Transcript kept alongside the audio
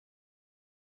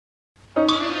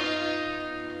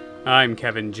I'm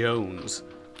Kevin Jones.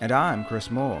 And I'm Chris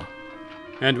Moore.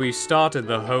 And we started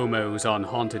the Homos on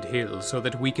Haunted Hill so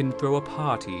that we can throw a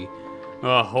party.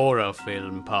 A horror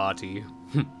film party.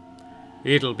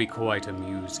 It'll be quite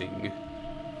amusing.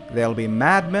 There'll be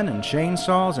madmen and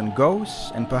chainsaws and ghosts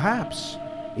and perhaps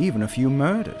even a few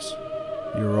murders.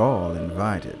 You're all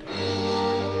invited.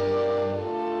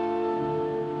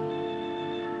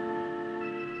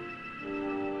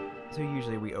 So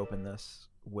usually we open this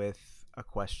with a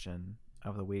question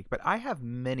of the week, but I have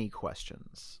many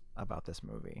questions about this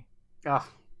movie. Ugh.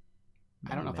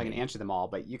 I don't know if I can answer them all,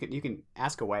 but you can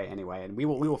ask away anyway, and we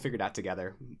will figure it out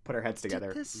together. Put our heads together.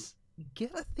 Did this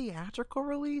get a theatrical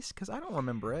release? Because I don't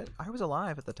remember it. I was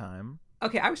alive at the time.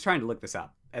 Okay, I was trying to look this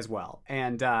up as well,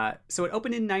 and so it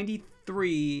opened in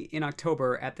 '93 in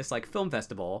October at this film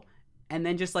festival, and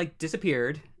then just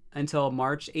disappeared until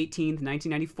March 18th,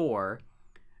 1994.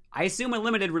 I assume a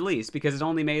limited release because it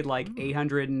only made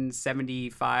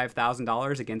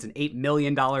 $875,000 against an $8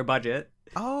 million budget.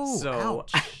 Oh, so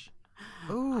ouch.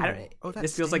 Ooh, that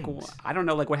this feels stings. I don't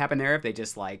know what happened there, if they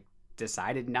just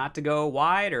decided not to go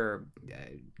wide or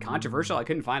controversial. I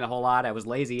couldn't find a whole lot. I was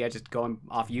lazy. I just going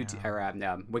off YouTube or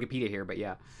Wikipedia here, but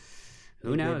yeah,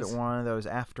 who knows? Maybe one of those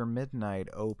after midnight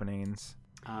openings.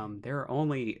 There are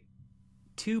only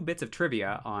 2 bits of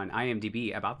trivia on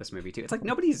IMDb about this movie too. It's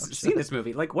nobody's seen this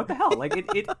movie. What the hell?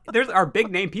 There's our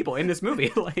big name people in this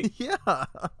movie. Yeah.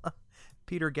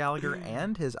 Peter Gallagher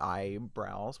and his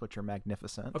eyebrows, which are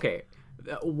magnificent. Okay,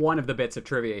 one of the bits of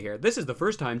trivia here. This is the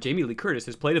first time Jamie Lee Curtis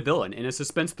has played a villain in a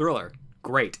suspense thriller.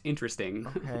 Great, interesting.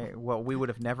 Okay, well, we would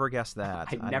have never guessed that.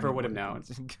 I never would have known.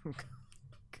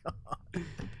 God.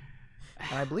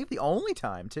 And I believe the only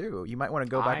time too. You might want to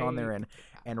go back on there and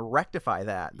rectify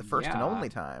that. The first and only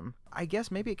time. I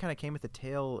guess maybe it kind of came at the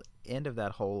tail end of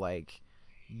that whole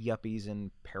yuppies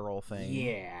in peril thing.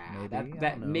 Yeah, maybe.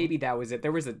 Maybe that was it.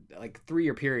 There was a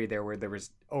 3-year period there where there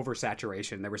was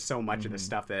oversaturation. There was so much of the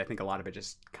stuff that I think a lot of it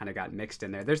just kind of got mixed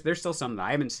in there. There's still some that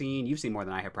I haven't seen. You've seen more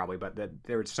than I have probably, but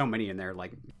there were so many in there,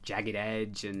 like Jagged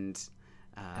Edge and.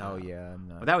 Oh yeah,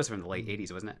 well, that was from the late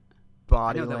 '80s, wasn't it?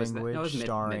 Body that was Language,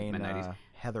 starring mid-90s.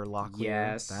 Heather Locklear.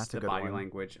 Yes, that's a the good Body one.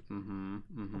 Language. Mm-hmm,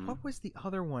 mm-hmm. What was the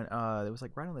other one? It was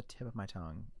right on the tip of my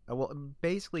tongue. Well,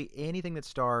 basically anything that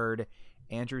starred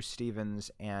Andrew Stevens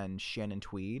and Shannon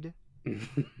Tweed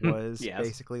was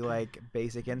basically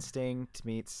Basic Instinct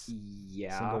meets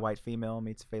Single White Female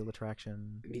meets Fatal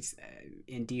Attraction meets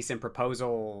Indecent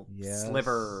Proposal, yes.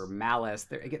 Sliver, Malice.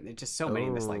 There's just so many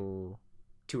in this 2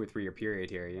 or 3 year period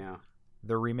here. Yeah,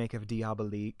 the remake of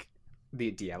Diabolique. The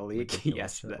Diabolique,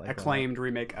 yes, the acclaimed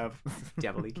remake of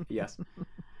Diabolique, yes.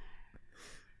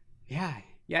 Yeah,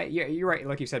 you're right.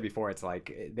 Like you said before, it's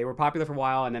they were popular for a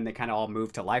while, and then they kind of all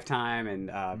moved to Lifetime, and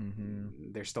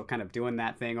they're still kind of doing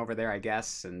that thing over there, I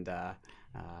guess. And yeah,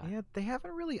 they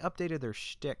haven't really updated their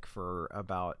shtick for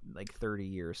about 30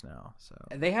 years now. So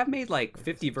they have made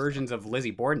 50 versions of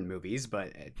Lizzie Borden movies,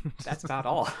 but that's about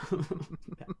all.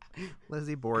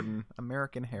 Lizzie Borden,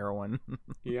 American heroine.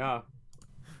 Yeah.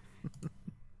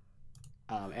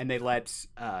 And they let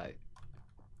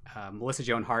Melissa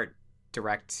Joan Hart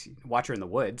direct Watcher in the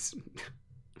Woods,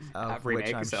 remake,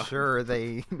 which I'm sure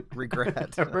they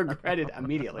regret. Regretted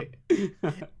immediately.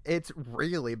 It's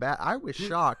really bad. I was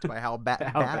shocked by how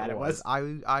bad it was.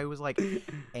 I was like,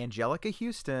 Angelica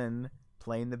Houston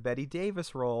playing the Betty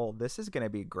Davis role. This is going to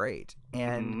be great.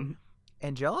 And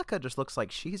Angelica just looks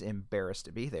like she's embarrassed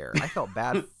to be there. I felt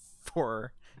bad for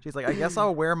her. She's like, I guess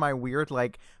I'll wear my weird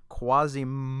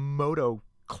Quasimodo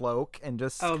cloak and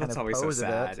just kind of pose so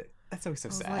a bit. That's always so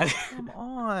sad. Come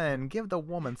on, give the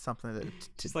woman something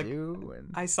to do.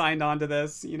 And I signed on to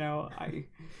this, She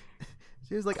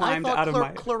was like, I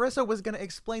thought Clarissa was going to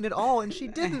explain it all, and she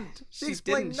didn't. She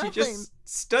explained nothing. She just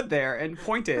stood there and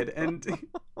pointed, and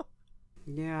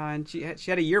yeah, and she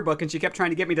had a yearbook, and she kept trying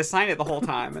to get me to sign it the whole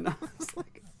time, and I was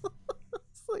like,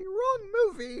 it's wrong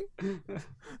movie.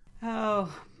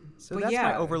 Oh. So that's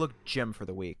my overlooked gem for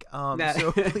the week.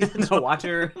 The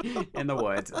Watcher in the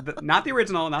Woods, not the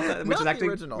original, which is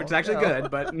actually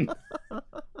good, but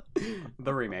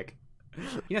the remake.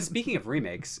 Speaking of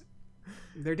remakes,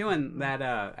 they're doing that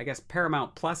I guess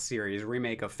Paramount Plus series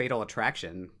remake of Fatal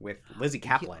Attraction with Lizzie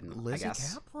Kaplan. Lizzie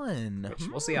Kaplan. Which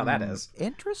we'll see how that is.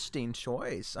 Interesting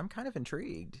choice. I'm kind of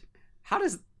intrigued. How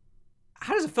does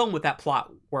a film with that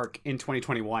plot work in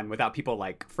 2021 without people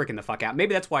freaking the fuck out?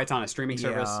 Maybe that's why it's on a streaming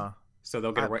service, so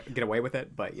they'll get away with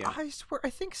it. But yeah, I swear, I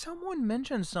think someone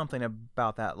mentioned something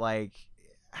about that.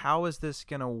 How is this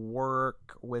gonna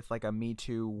work with a Me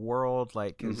Too world?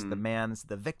 Because the man's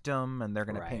the victim, and they're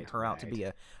gonna paint her out to be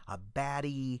a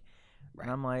baddie. And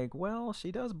I'm like, well,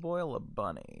 she does boil a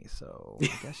bunny, so I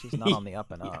guess she's not on the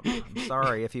up and up. I'm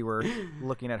sorry if you were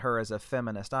looking at her as a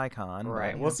feminist icon.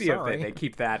 Right. But we'll see if they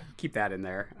keep that in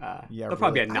there. There'll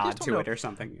probably be a nod to it or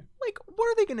something. Like, what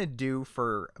are they going to do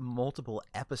for multiple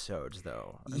episodes,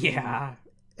 though? I mean,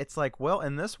 it's like, well,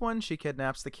 in this one, she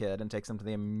kidnaps the kid and takes him to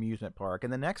the amusement park.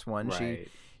 In the next one,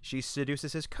 she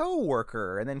seduces his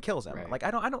co-worker and then kills him. Like,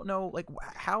 I don't know, like,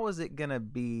 how is it going to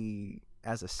be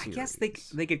as a series? I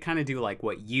guess they could kind of do like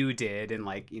what you did and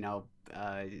like,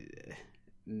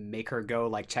 make her go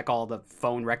like check all the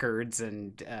phone records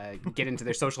and get into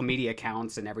their social media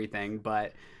accounts and everything,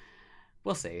 but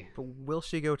we'll see. But will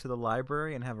she go to the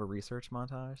library and have a research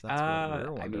montage? That's what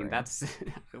we're wondering. I mean, that's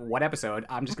what episode?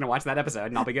 I'm just gonna watch that episode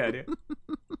and I'll be good.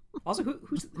 Also,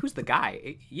 who's the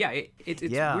guy? It's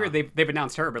weird they've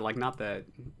announced her, but like not the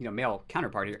male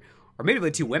counterpart here, or maybe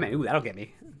the two women. Ooh, that'll get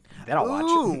me. That'll watch.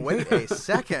 Ooh, wait a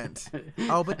second.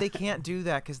 Oh, but they can't do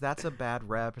that because that's a bad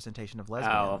representation of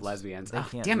lesbians. Oh, of lesbians. They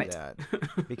can't do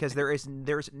that because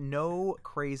there's no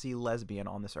crazy lesbian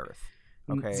on this earth.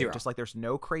 Okay, Zero. Just like there's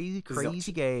no crazy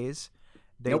gays.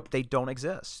 They don't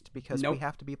exist because we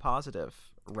have to be positive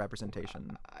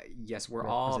representation. Yes, we're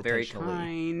all very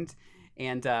kind.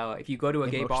 And if you go to a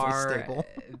gay bar,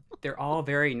 they're all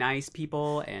very nice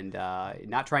people and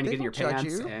not trying to get in your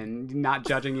pants and not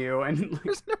judging you. And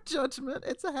there's no judgment.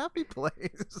 It's a happy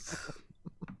place.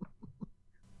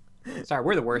 Sorry,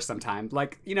 we're the worst sometimes.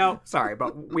 Like, sorry,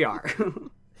 but we are.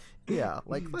 Yeah,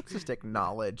 like let's just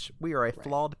acknowledge we are a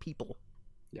flawed people.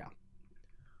 Yeah.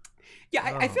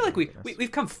 Yeah, I feel like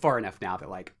we've come far enough now that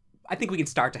like I think we can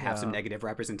start to have some negative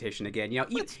representation again.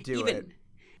 Let's do it.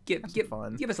 Give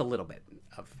us a little bit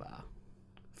of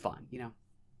fun, Yeah.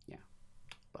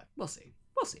 But we'll see.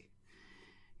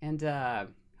 And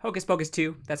Hocus Pocus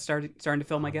 2, that's starting to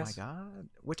film, I guess. Oh my god.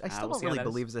 Which I still don't really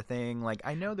believe is a thing. Like,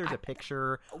 I know there's a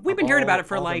picture. We've been hearing about it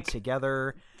for like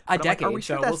together a decade. Are we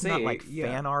sure so that's we'll see. Not like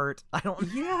fan art? I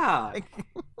don't. Yeah.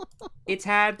 It's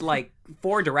had like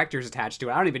 4 directors attached to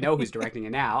it. I don't even know who's directing it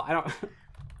now.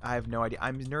 I have no idea.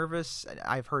 I'm nervous.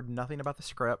 I've heard nothing about the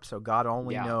script, so God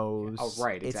only knows. Oh,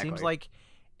 right. Exactly. It seems like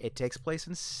it takes place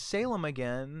in Salem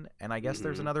again, and I guess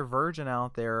there's another virgin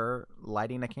out there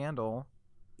lighting a candle.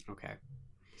 Okay.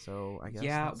 So I guess.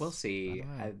 Yeah, we'll see.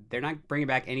 They're not bringing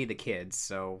back any of the kids,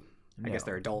 so I guess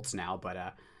they're adults now. But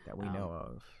that we know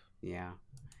of. Yeah.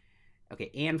 Okay.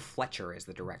 Anne Fletcher is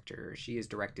the director. She has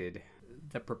directed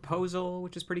The Proposal,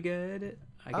 which is pretty good,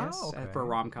 I guess, for a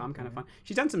rom-com, kind of fun.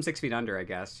 She's done some 6 Feet Under, I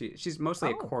guess. She's mostly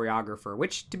a choreographer,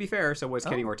 which, to be fair, so was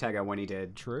Kenny Ortega when he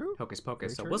did Hocus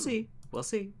Pocus. We'll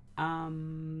see.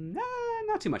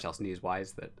 Not too much else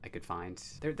news-wise that I could find.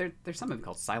 There's something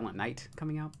called Silent Night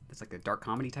coming out. It's like a dark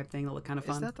comedy type thing that looked kind of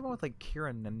fun. Is that the one with like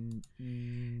Keira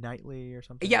Knightley or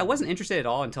something? Yeah, I wasn't interested at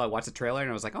all until I watched the trailer and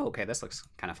I was like, oh, okay, this looks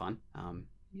kind of fun.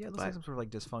 Yeah, it looks like some sort of like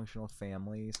dysfunctional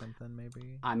family something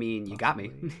maybe. I mean, you got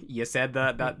me. You said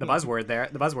the buzzword there.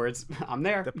 The buzzwords. I'm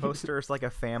there. The poster's like a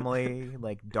family,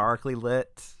 like darkly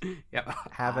lit. Yep.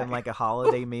 Having like a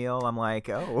holiday meal. I'm like,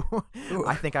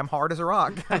 I think I'm hard as a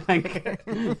rock.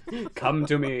 Come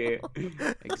to me.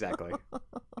 Exactly.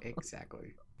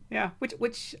 Yeah,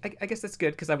 which I guess that's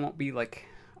good because I won't be like.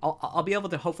 I'll be able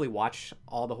to hopefully watch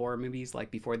all the horror movies like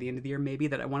before the end of the year maybe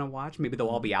that I want to watch. Maybe they'll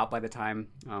all be out by the time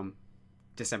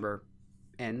December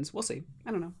ends. We'll see.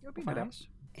 I don't know. It'll be nice. Out.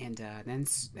 And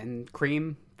then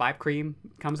Cream 5 Cream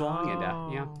comes along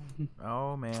and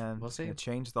Oh man, we'll see. It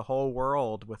changed the whole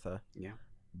world with a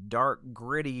dark,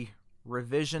 gritty,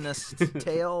 revisionist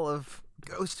tale of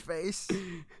Ghostface.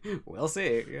 We'll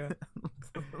see. Yeah.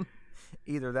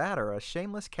 Either that or a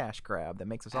shameless cash grab that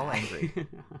makes us all angry.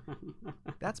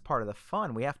 That's part of the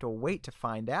fun. We have to wait to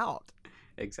find out.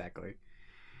 Exactly.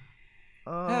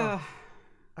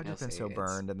 I've just been so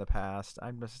burned in the past.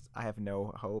 I have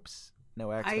no hopes,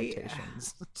 no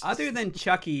expectations. Other than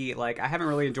Chucky, like I haven't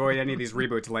really enjoyed any of these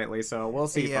reboots lately, so we'll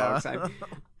see, folks.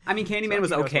 I mean, Candyman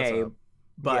was okay,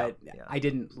 but I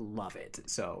didn't love it.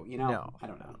 So, I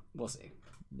don't know. We'll see.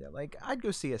 Yeah, like I'd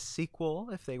go see a sequel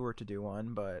if they were to do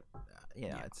one, but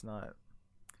it's not.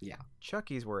 Yeah.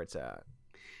 Chucky's where it's at.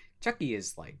 Chucky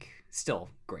is like still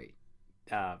great.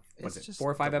 Was it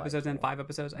 4 or 5 episodes and 5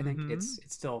 episodes? I think it's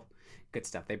still good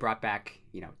stuff. They brought back,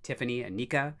 Tiffany and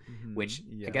Nika, which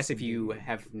I guess if you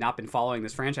have not been following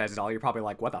this franchise at all, you're probably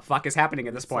like, what the fuck is happening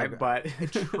at this point? But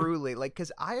truly, like,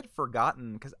 because I had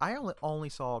forgotten, because I only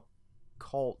saw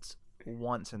Cult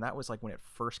once, and that was like when it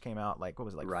first came out, like, what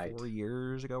was it, like 4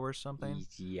 years ago or something?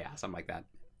 Yeah, something like that.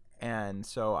 And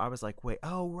so I was like, wait,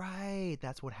 oh, right,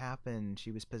 that's what happened.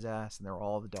 She was possessed, and there were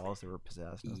all the dolls that were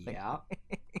possessed.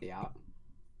 Yeah.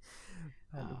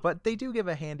 But they do give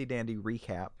a handy dandy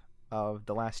recap of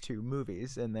the last two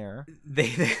movies in there.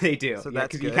 They do. So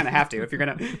that's good. You kind of have to if you're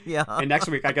gonna. Yeah. And next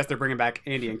week, I guess they're bringing back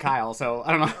Andy and Kyle. So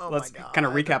I don't know. Let's kind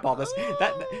of recap all this.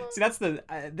 That's the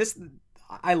this.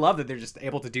 I love that they're just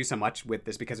able to do so much with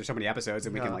this because there's so many episodes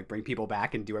and we can like bring people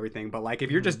back and do everything. But like if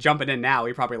you're just jumping in now,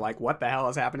 you're probably like, what the hell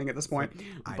is happening at this point?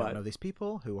 I don't know these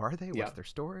people. Who are they? What's their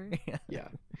story? Yeah.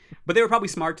 But they were probably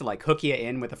smart to like hook you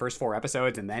in with the first 4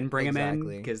 episodes and then bring them in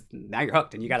because now you're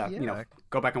hooked and you gotta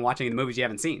go back and watch any of the movies you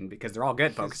haven't seen because they're all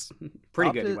good, folks.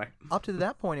 Pretty good anyway. Up to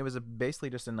that point, it was basically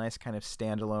just a nice kind of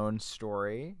standalone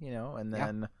story, and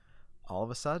then. All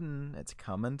of a sudden, it's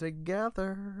coming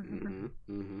together.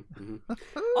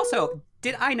 Also,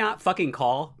 did I not fucking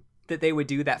call that they would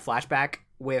do that flashback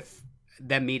with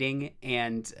them meeting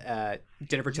and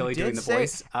Jennifer Tilly doing the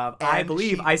voice of? I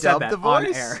believe I said that on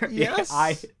air.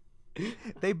 Yes,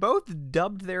 they both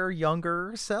dubbed their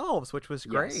younger selves, which was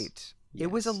great. Yes.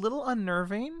 It was a little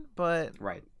unnerving, but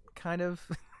kind of.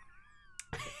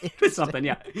 It's something,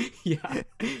 yeah.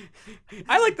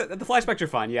 I like the flashbacks are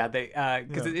fun, they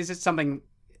because it's just something.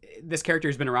 This character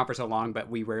has been around for so long, but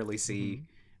we rarely see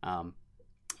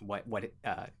what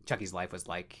Chucky's life was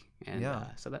like, and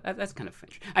so that's kind of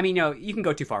Finch. I mean, you can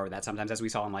go too far with that sometimes, as we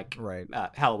saw in like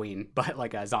Halloween, but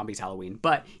like Zombies Halloween.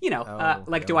 But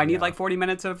do I need like 40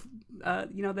 minutes of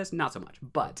this? Not so much,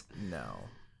 but no.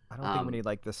 I don't think we need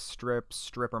like the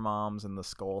stripper moms and the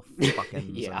skull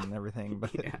fuckings and everything, but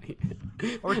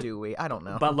or do we? I don't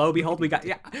know. But lo and behold, we got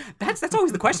That's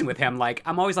always the question with him. Like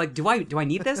I'm always like, do I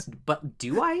need this? But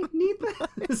do I need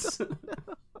this?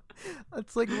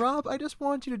 It's like, Rob, I just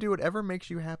want you to do whatever makes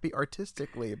you happy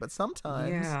artistically, but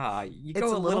sometimes you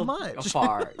go a little much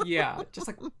far. Just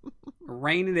like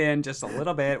rein it in just a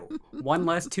little bit. One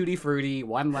less tutti frutti,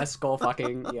 one less skull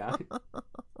fucking.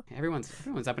 Everyone's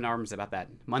up in arms about that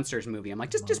Munsters movie. I'm like,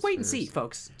 just wait and see,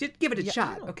 folks. Just give it a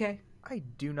shot, okay? I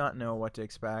do not know what to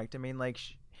expect. I mean, like,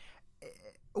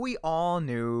 we all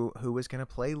knew who was going to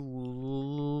play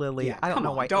Lily. I don't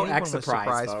know why anyone was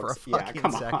surprised for a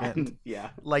fucking second.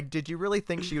 Like, did you really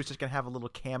think she was just going to have a little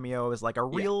cameo as like a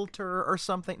realtor or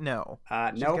something? No.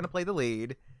 She's going to play the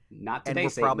lead. Not today,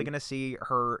 and we're probably going to see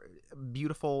her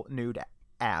beautiful nude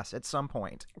ass at some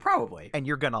point, probably, and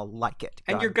you're gonna like it,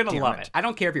 and you're gonna love it. I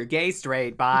don't care if you're gay,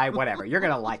 straight, bi, whatever. You're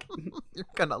gonna like it. You're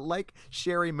gonna like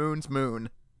Sherry Moon's moon,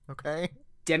 okay?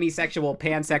 Demisexual,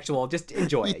 pansexual, just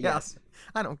enjoy it. Yes,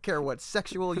 I don't care what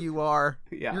sexual you are.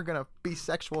 You're gonna be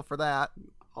sexual for that.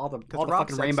 All the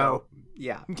fucking rainbow.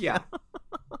 Yeah.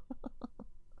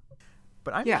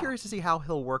 But I'm curious to see how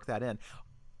he'll work that in.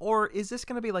 Or is this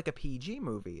going to be like a PG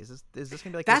movie? Is this going to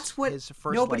be like his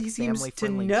first nobody like, seems to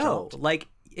know? Jolt? Like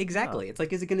exactly, it's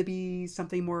like, is it going to be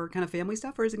something more kind of family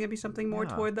stuff, or is it going to be something more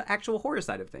toward the actual horror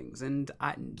side of things? And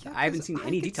I haven't seen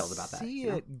any details about that. See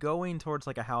it going towards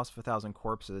like a House of a Thousand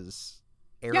Corpses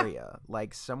area.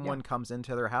 Like someone comes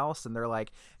into their house and they're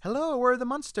like, "Hello, we're the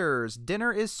Munsters.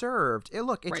 Dinner is served. Hey,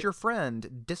 look, it's your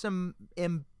friend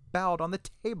disemboweled on the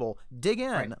table. Dig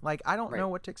in." Like I don't know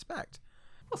what to expect.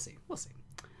 We'll see.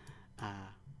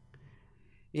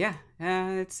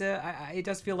 It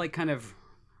does feel like kind of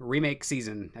remake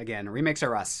season again. Remakes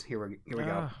are us. Here we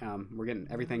go. We're getting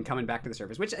everything coming back to the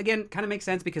surface, which again kind of makes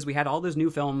sense because we had all those new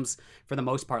films for the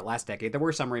most part last decade. There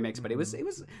were some remakes, but it was there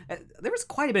was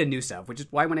quite a bit of new stuff, which is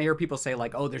why when I hear people say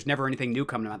like, "Oh, there's never anything new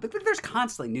coming out," there's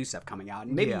constantly new stuff coming out,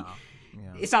 and maybe.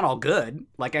 It's not all good.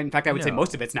 Like, in fact, I would say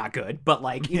most of it's not good. But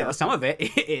like, some of it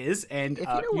is. And if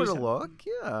you know where to look,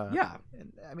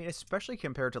 And, I mean, especially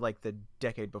compared to like the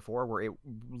decade before, where it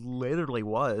literally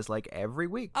was like every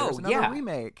week there's another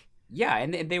remake. Yeah,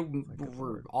 and they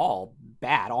were all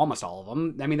bad, almost all of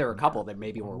them. I mean, there were a couple that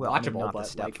maybe were watchable, not but the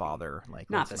Stepfather, like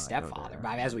not the Stepfather,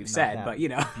 as we've said. But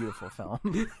beautiful film.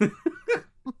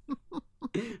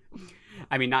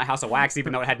 I mean, not House of Wax,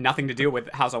 even though it had nothing to do with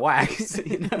House of Wax.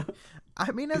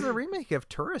 I mean, as a remake of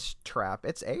Tourist Trap,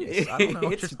 it's ace. I don't know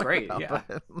what it's great. But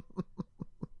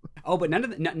but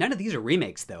none of these are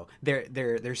remakes though.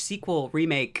 They're sequel,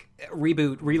 remake,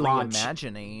 reboot,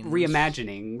 relaunch,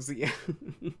 reimaginings. Yeah.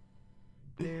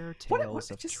 They're tales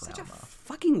of just trauma. Such a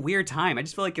fucking weird time. I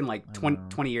just feel like in like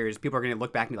 20 years, people are going to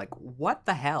look back and be like, what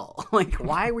the hell? Like,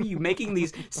 why were you making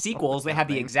these sequels that have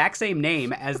the exact same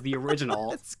name as the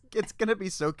original? It's going to be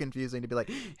so confusing to be like,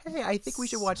 hey, I think we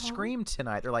should watch Scream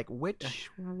tonight. They're like,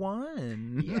 which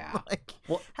one? Yeah. Like,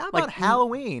 how about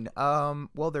Halloween?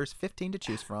 Well, there's 15 to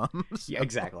choose from. So. Yeah,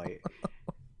 exactly.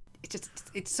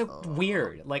 It's so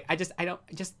weird. Like I don't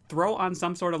throw on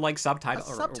some sort of like subtitle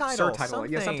or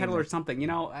something.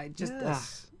 I just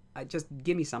just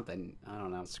give me something. I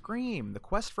don't know. Scream, the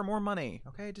quest for more money.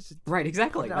 Okay, just right,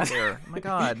 exactly. Put it out there. Oh my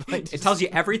God, like, it tells you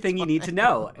everything you need to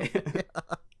know.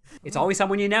 It's always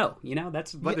someone you know. You know,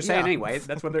 that's what they're saying anyway.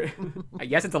 That's what they're. I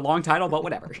guess it's a long title, but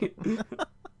whatever.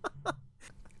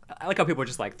 I like how people are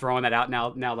just like throwing that out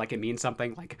now like it means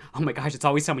something. Like, oh my gosh, it's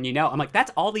always someone you know. I'm like,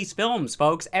 that's all these films,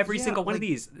 folks. Every single one of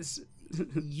these.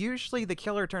 Usually the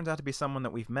killer turns out to be someone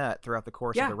that we've met throughout the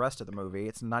course of the rest of the movie.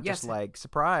 It's not just like,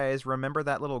 surprise, remember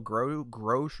that little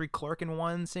grocery clerk in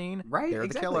one scene? Right, They're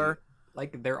exactly. the killer.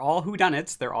 Like, they're all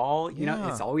whodunits. They're all, you know,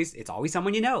 it's always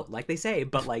someone you know, like they say.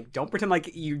 But, like, don't pretend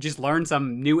like you just learned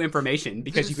some new information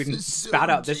because you can spout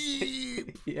out this.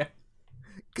 Yeah.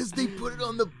 Because they put it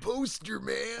on the poster,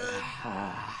 man.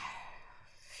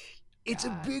 It's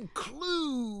a big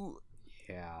clue.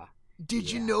 Yeah. Did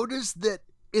you notice that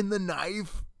in the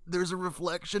knife there's a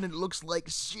reflection and it looks like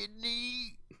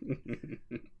Sydney?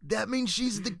 That means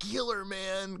she's the killer,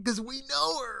 man, because we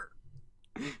know her.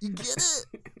 You get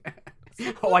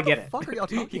it? Oh, I get it. What the fuck are y'all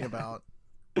talking about?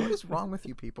 What is wrong with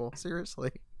you people?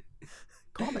 Seriously.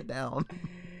 Calm it down.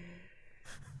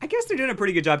 I guess they're doing a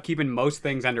pretty good job keeping most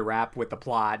things under wrap with the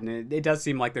plot, and it does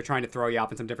seem like they're trying to throw you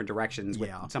off in some different directions with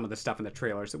some of the stuff in the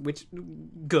trailers, which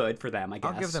good for them, I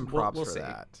guess. I'll give them props we'll for see.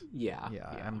 that. Yeah.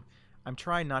 I'm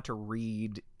trying not to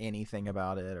read anything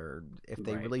about it, or if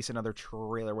they release another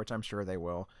trailer, which I'm sure they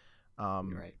will.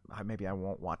 Maybe I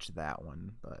won't watch that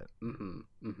one, but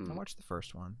I'll watch the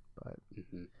first one. But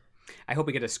I hope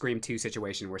we get a Scream 2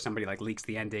 situation where somebody like leaks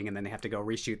the ending and then they have to go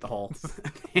reshoot the whole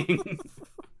thing.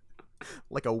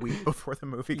 Like a week before the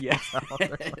movie comes out.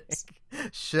 Like,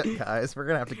 shit, guys, we're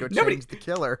gonna have to go change the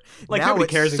killer. Like, now nobody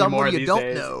it's cares anymore someone you these don't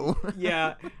days. know.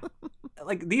 Yeah.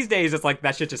 Like, these days, it's like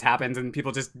that shit just happens and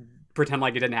people just pretend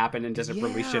like it didn't happen and just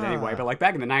release shit anyway. But, like,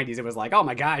 back in the 90s, it was like, oh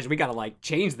my gosh, we gotta, like,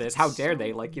 change this. How dare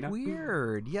they? Like, you know?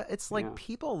 Weird. Yeah, it's like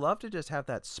people love to just have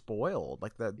that spoiled.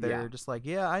 Like, they're just like,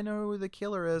 yeah, I know who the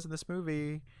killer is in this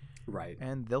movie. Right.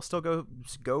 And they'll still go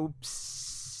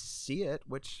see it,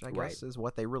 which I guess is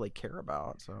what they really care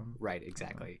about. So right,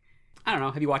 exactly. I don't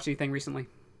know. Have you watched anything recently?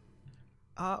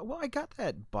 Well, I got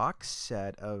that box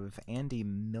set of Andy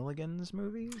Milligan's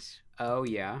movies. Oh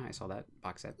yeah, I saw that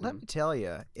box set. Let me tell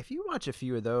you, if you watch a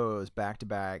few of those back to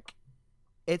back,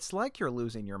 it's like you're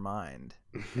losing your mind.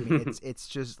 I mean, it's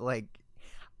just like,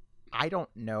 I don't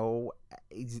know.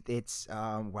 It's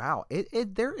wow.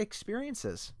 They're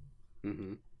experiences.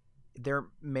 Mm-hmm. They're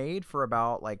made for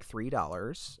about like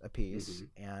 $3 a piece,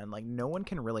 and like no one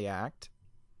can really act,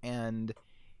 and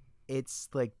it's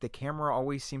like the camera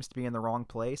always seems to be in the wrong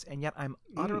place, and yet I'm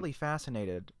utterly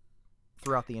fascinated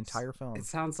throughout the entire film. It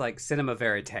sounds like cinema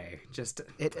verite, just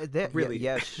really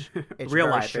yes, it's real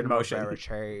life in motion.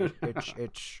 Verite.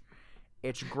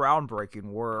 It's groundbreaking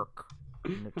work,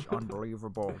 and it's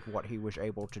unbelievable what he was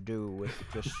able to do with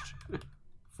just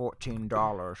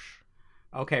 $14.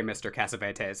 Okay, Mr.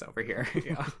 Cassavetes over here.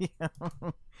 Yeah.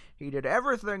 He did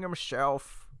everything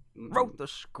himself. Wrote the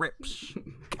scripts,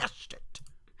 cast it,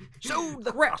 sewed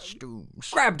the costumes,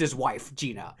 grabbed his wife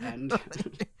Gina, and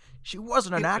she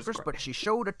wasn't an actress, but she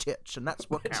showed her tits, and that's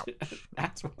what counts.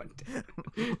 That's what.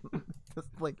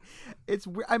 Like, it's.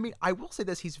 I mean, I will say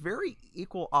this: he's very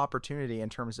equal opportunity in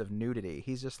terms of nudity.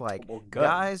 He's just like,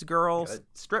 guys, girls,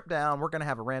 strip down. We're gonna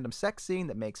have a random sex scene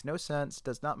that makes no sense,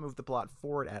 does not move the plot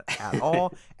forward at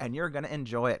all, and you're gonna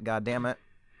enjoy it. God damn it!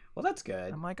 Well, that's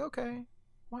good. I'm like, okay,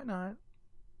 why not?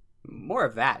 More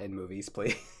of that in movies,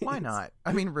 please. Why not?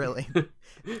 I mean, really.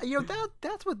 You know,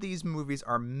 that's what these movies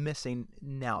are missing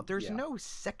now. There's no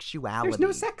sexuality. There's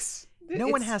no sex. No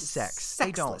one has sex. Sexless,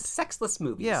 they don't. Sexless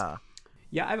movies. Yeah.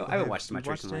 Yeah, I haven't watched too much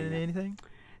recently. Anything?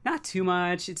 Not too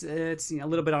much. It's a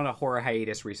little bit on a horror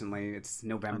hiatus recently. It's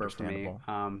November for me.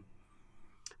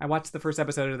 I watched the first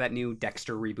episode of that new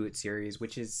Dexter reboot series,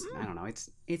 which is I don't know.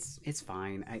 It's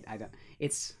fine. I don't.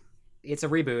 It's a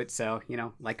reboot, so you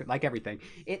know, like everything.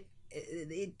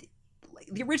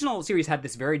 The original series had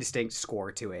this very distinct score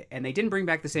to it, and they didn't bring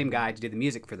back the same guy to do the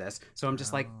music for this. So I'm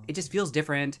just like, it just feels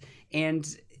different, and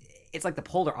it's like the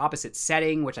polar opposite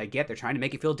setting, which I get. They're trying to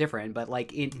make it feel different, but like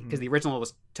because the original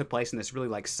took place in this really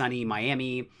like sunny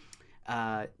Miami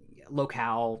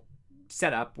locale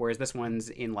setup, whereas this one's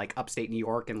in like upstate New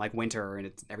York in like winter,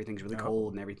 and everything's really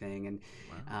cold and everything,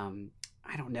 and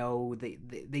I don't know.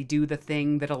 They do the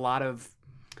thing that a lot of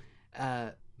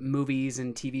movies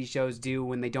and TV shows do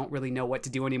when they don't really know what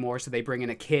to do anymore, so they bring in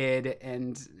a kid,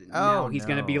 and he's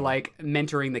going to be like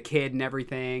mentoring the kid and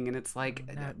everything, and it's like,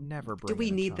 never. Do we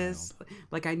need this?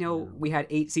 Like, I know we had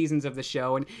 8 seasons of the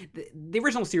show, and the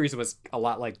original series was a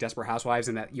lot like Desperate Housewives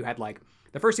in that you had like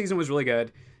the first season was really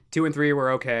good, 2 and 3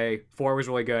 were okay, 4 was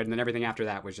really good, and then everything after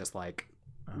that was just like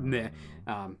meh.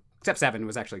 Except 7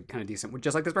 was actually kind of decent,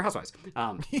 just like Desperate Housewives.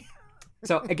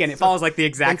 So again, it follows like the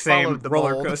exact same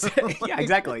roller coaster. Yeah,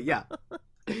 exactly. Yeah.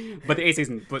 But the 8th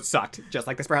season sucked, just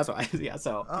like Desperate Housewives. Yeah.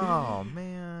 So. Oh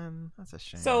man, that's a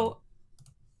shame. So.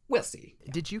 We'll see.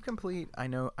 Did you complete I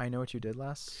know what you did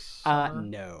last summer?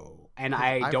 No. And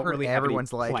I don't really have any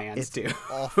plans to.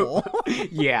 Awful.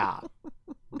 Yeah.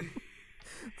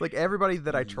 It's like everybody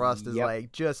that I trust is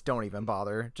like, just don't even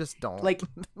bother. Just don't. Like,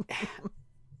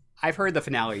 I've heard the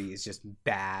finale is just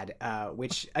bad,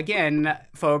 which, again,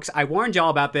 folks, I warned y'all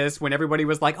about this when everybody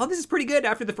was like, oh, this is pretty good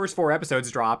after the first 4 episodes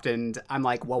dropped. And I'm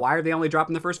like, well, why are they only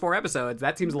dropping the first 4 episodes?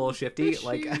 That seems a little shifty.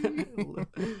 Like,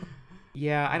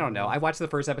 yeah, I don't know. I watched the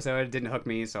first episode. It didn't hook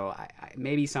me. So I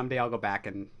maybe someday I'll go back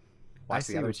and watch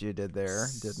the other. I see what you did there.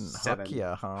 Didn't hook you,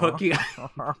 huh? Hook you.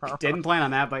 Didn't plan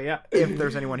on that, but yeah. If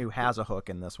there's anyone who has a hook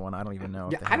in this one, I don't even know.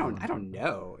 Yeah, I don't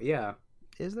know. Yeah.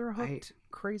 Is there a hooked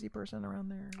crazy person around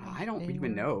there? I don't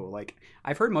even know. Like,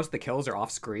 I've heard most of the kills are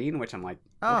off screen, which I'm like,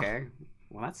 okay,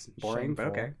 well, that's boring, but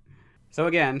okay. So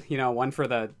again, one for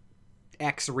the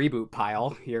X reboot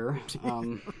pile here.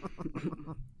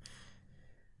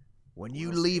 When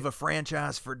you leave a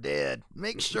franchise for dead,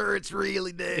 make sure it's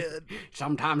really dead.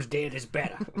 Sometimes dead is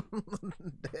better.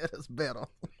 Dead is better.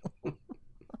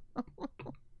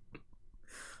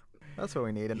 That's what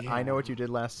we need. And I Know What You Did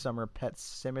Last Summer, Pet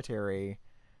Cemetery,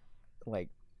 like,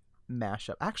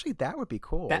 mashup. Actually, that would be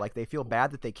cool. Like, they feel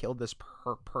bad that they killed this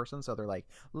person, so they're like,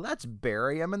 let's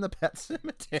bury him in the pet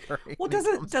cemetery. Well,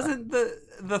 doesn't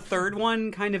the third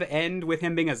one kind of end with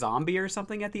him being a zombie or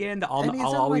something at the end?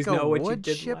 I'll always know what you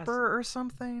did last. Wood chipper or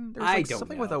something? There's like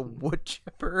something with a wood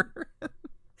chipper.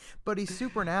 But he's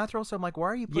supernatural, so I'm like, why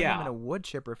are you putting him in a wood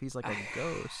chipper if he's like a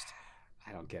ghost?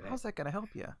 I don't get it. How's that going to help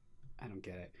you? I don't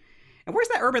get it. And where's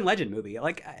that urban legend movie?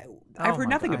 Like, I've heard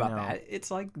nothing about that. It's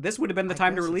like, this would have been the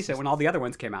time to release it when all the other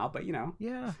ones came out, but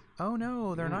Yeah. Oh,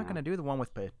 no, they're not going to do the one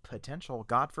with potential.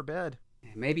 God forbid.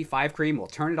 Maybe Five Cream will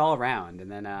turn it all around,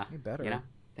 and then, you better.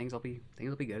 Things will be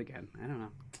good again. I don't know.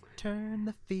 Turn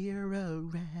the fear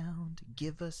around.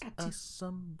 Give us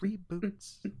some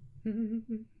reboots.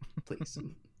 Please.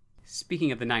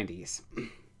 Speaking of the 90s,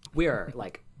 we are,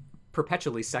 like,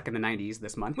 perpetually stuck in the 90s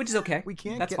this month, which is okay. We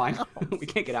can't. That's fine. We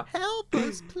can't get out. Help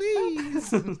us, please.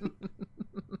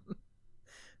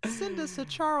 Send us a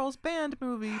Charles Band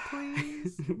movie,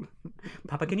 please.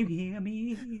 Papa, can you hear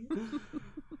me?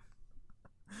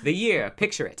 The year,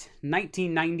 picture it,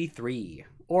 1993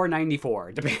 or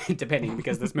 94, depending,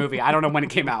 because this movie, I don't know when it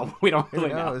came out. We don't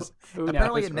really know.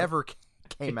 Apparently, it never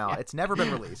came out. It's never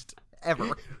been released.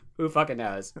 Ever. Who fucking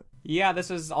knows? Yeah,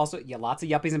 this was also lots of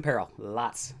yuppies in peril.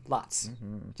 Lots.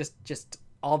 Mm-hmm. Just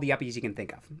all the yuppies you can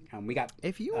think of. We got.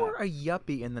 If you were a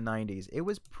yuppie in the 90s, it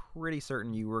was pretty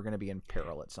certain you were going to be in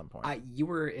peril at some point. You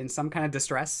were in some kind of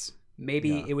distress.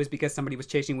 Maybe it was because somebody was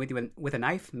chasing with you with a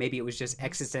knife. Maybe it was just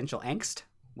existential angst.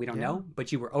 We don't know.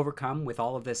 But you were overcome with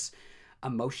all of this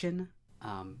emotion,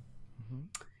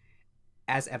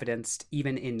 as evidenced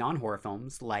even in non-horror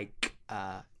films like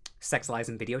Sex, Lies,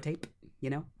 and Videotape,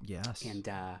 Yes. And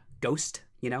Ghost,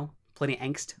 plenty of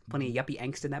angst, plenty of yuppie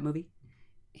angst in that movie.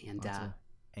 And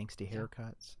angsty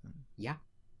haircuts. Yeah.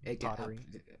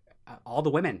 All the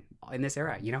women in this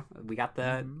era, we got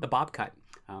the bob cut.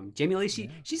 Jamie Lee,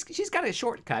 she's got a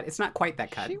short cut. It's not quite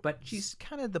that cut, but she's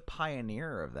kind of the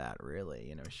pioneer of that,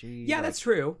 really. That's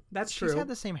true. She's had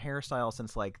the same hairstyle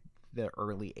since like the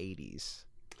early 80s.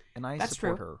 And I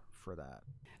support her for that.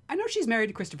 I know she's married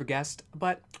to Christopher Guest,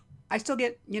 but I still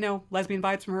get, lesbian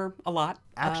vibes from her a lot.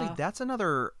 Actually, that's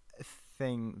another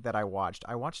thing that I watched.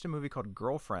 I watched a movie called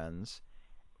Girlfriends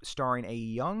starring a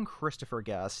young Christopher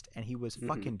Guest, and he was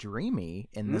fucking dreamy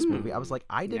in this movie. I was like,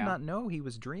 I did not know he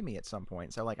was dreamy at some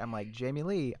point. So I'm like, Jamie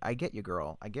Lee, I get you,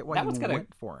 girl. I get why you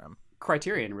went for him.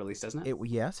 Criterion release, doesn't it?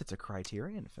 Yes, it's a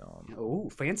Criterion film. Oh,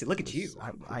 fancy. Look at you.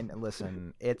 I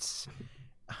listen, it's...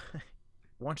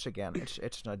 Once again,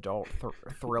 it's an adult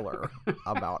thriller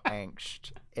about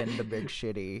angst in the big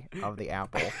city of the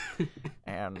Apple.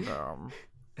 And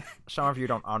some of you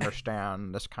don't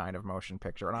understand this kind of motion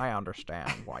picture, and I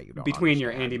understand why you don't. Between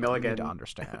your Andy Milligan to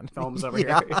understand films over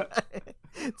here.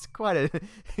 It's quite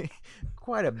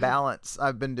a balance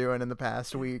I've been doing in the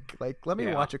past week. Like, let me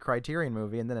watch a Criterion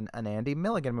movie and then an Andy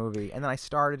Milligan movie. And then I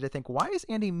started to think, why is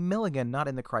Andy Milligan not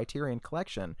in the Criterion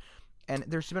collection? And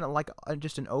there's been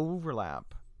just an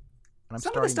overlap. And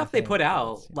some of the stuff they put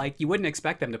out, like you wouldn't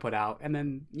expect them to put out, and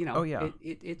then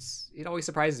it always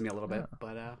surprises me a little bit.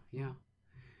 But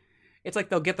It's like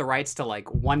they'll get the rights to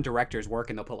like one director's work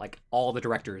and they'll put like all the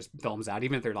director's films out,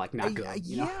 even if they're like not good.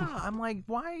 You know? I'm like,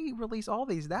 why release all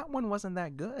these? That one wasn't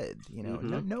that good. You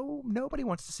know, nobody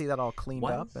wants to see that all cleaned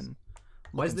up and.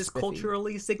 Was this spiffy.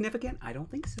 Culturally significant? I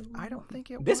don't think so. I don't think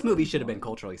it. This movie should have been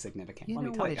culturally significant. You let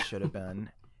know me tell what you. It should have been,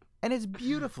 and it's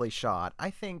beautifully shot. I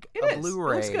think it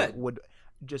Blu-ray would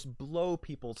just blow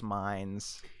people's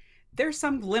minds. There's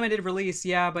some limited release,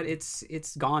 yeah, but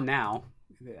it's gone now.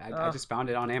 I just found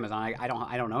it on Amazon. I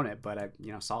don't own it, but I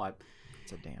saw it.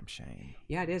 It's a damn shame.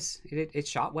 Yeah, it is. It's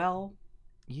shot well.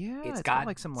 Yeah, it's got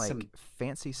like some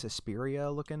fancy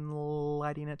Suspiria looking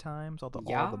lighting at times. All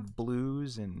the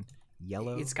blues and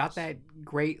yellows. It's got that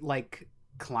great like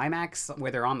climax where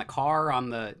they're on the car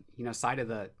on the side of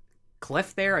the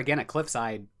cliff there. Again, a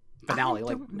cliffside finale,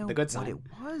 like the good side.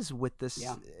 What it was with this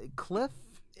cliff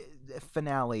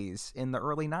finales in the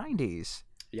early 90s.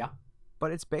 Yeah.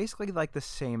 But it's basically like the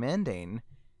same ending.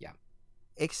 Yeah.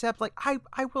 Except like I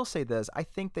will say this, I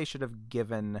think they should have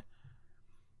given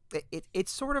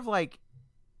it's sort of like,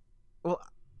 well,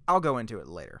 I'll go into it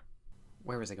later.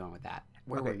 Where was I going with that?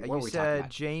 You said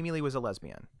Jamie Lee was a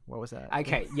lesbian. What was that?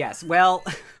 Okay, yes. Well,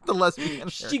 the lesbian.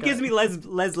 She gives me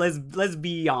let's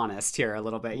be honest here a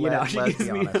little bit. Let's be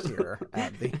honest here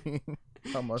at the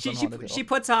almost she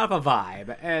puts off a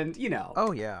vibe, and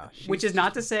Oh yeah. Which is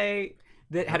not to say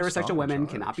that heterosexual women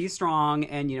cannot be strong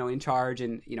and in charge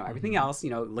and everything else.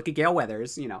 Look at Gail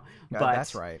Weathers. But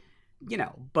that's right.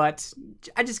 But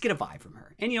I just get a vibe from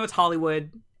her, and it's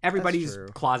Hollywood. Everybody's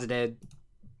closeted.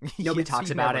 Nobody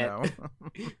talks about it.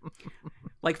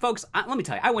 Like, folks, let me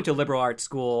tell you, I went to a liberal arts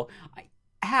school.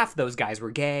 Half those guys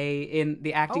were gay in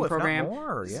the acting program. If not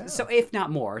more, yeah. So if not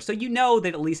more. So that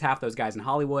at least half those guys in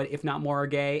Hollywood, if not more, are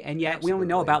gay. And yet we only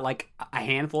know about like a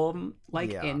handful of them.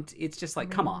 And it's just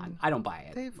like, come on, I don't buy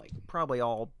it. They've probably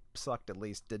all sucked at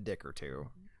least a dick or two.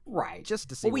 Right. Just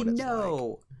to see what it's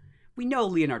like. We know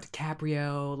Leonardo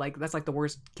DiCaprio, like that's like the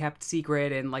worst kept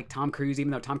secret, and like Tom Cruise,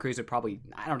 even though Tom Cruise would probably,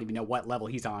 I don't even know what level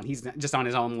he's on. He's just on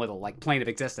his own little like plane of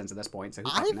existence at this point. So who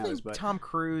fucking knows? But Tom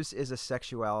Cruise is a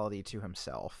sexuality to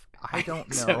himself. I don't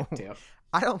know. So too.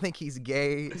 I don't think he's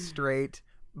gay, straight,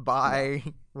 bi,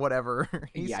 whatever.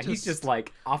 He's just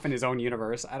like off in his own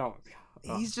universe.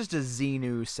 He's just a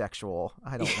Xenu sexual.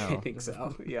 I don't know. I think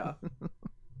so. Yeah.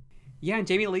 Yeah, and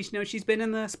Jamie Lee, she's been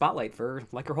in the spotlight for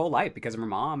like her whole life because of her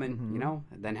mom, and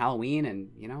then Halloween, and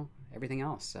everything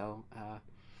else. So,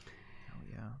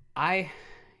 I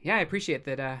appreciate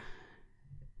that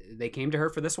they came to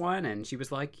her for this one, and she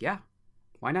was like, "Yeah,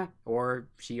 why not?" Or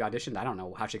she auditioned. I don't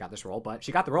know how she got this role, but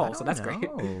she got the role, so that's great.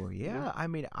 Oh yeah, I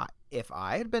mean, if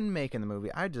I had been making the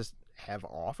movie, I'd just have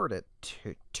offered it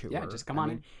to her. Yeah, just come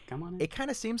on in. It kind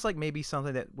of seems like maybe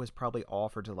something that was probably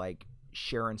offered to like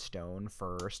Sharon Stone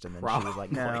first, and then she was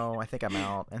like, "No, I think I'm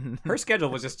out." And her schedule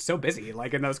was just so busy,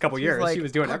 like in those couple years, she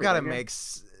was doing everything. I gotta make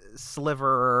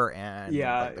Sliver and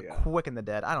the Quick and the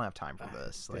Dead. I don't have time for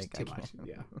this. Like too much.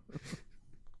 Yeah.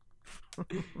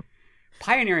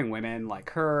 Pioneering women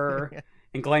like her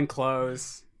and Glenn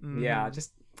Close,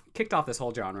 just kicked off this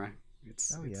whole genre.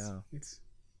 It's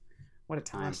what a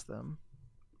time. Bless them.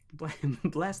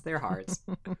 Bless their hearts.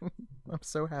 I'm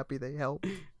so happy they helped.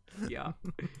 Yeah.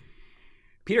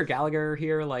 Peter Gallagher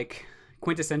here, like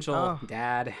quintessential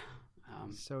dad.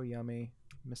 So yummy.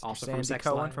 Mr. Also Sandy from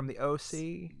Cohen Life. from the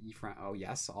OC. Oh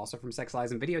yes, also from Sex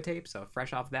Lies and Videotape. So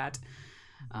fresh off that.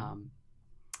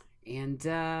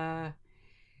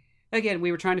 Again,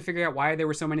 we were trying to figure out why there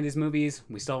were so many of these movies.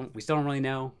 We still don't really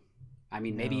know. I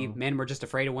mean, maybe men were just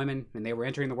afraid of women and they were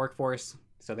entering the workforce.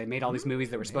 So they made all these movies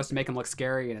that were supposed to make them look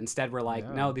scary, and instead we're like,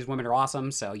 no, these women are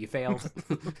awesome, so you failed.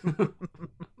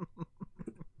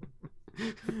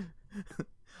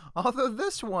 Although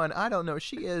this one, I don't know,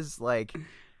 she's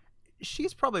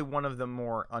probably one of the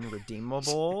more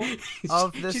unredeemable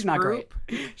of this She's not group.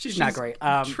 Great. She's not great.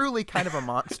 Truly kind of a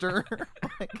monster.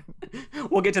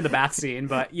 We'll get to the bath scene,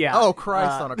 but yeah. Oh,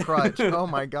 Christ on a crutch. Oh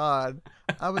my God.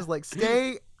 I was like,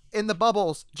 stay in the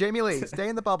bubbles. Jamie Lee, stay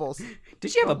in the bubbles.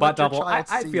 Did she have a butt double? I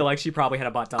feel like she probably had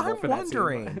a butt double for that scene. I'm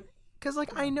wondering. Because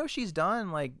I know she's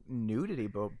done like nudity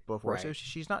before, so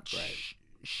she's not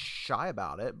shy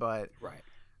about it, but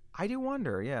I do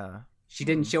wonder, yeah. She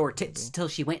didn't show her tits till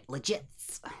she went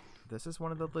legits. This is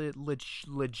one of the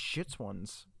legits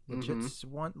ones. Legits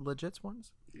ones?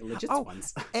 Legits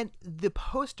ones. And the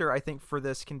poster, I think, for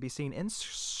this can be seen in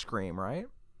Scream, right?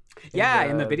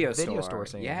 In the video store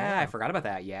scene. Yeah, I forgot about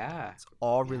that. Yeah. It's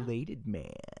all related, man.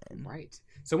 Right.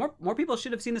 So more people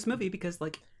should have seen this movie because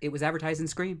like it was advertised in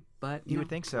Scream, but you would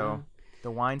think so.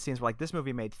 The wine scenes were like, this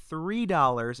movie made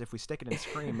 $3. If we stick it in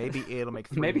Scream, maybe it'll make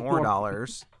 $3 more.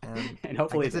 And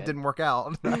hopefully it didn't work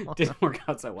out. Didn't work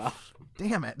out so well.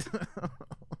 Damn it.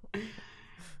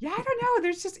 Yeah, I don't know.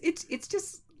 There's just it's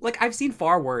just like I've seen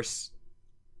far worse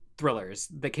thrillers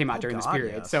that came out during this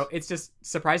period. Yes. So it's just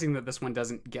surprising that this one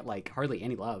doesn't get like hardly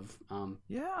any love.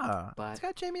 Yeah, but it's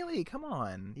got Jamie Lee. Come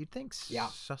on, you'd think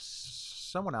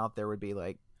someone out there would be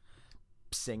like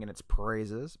singing its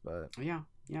praises, but yeah,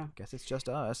 guess it's just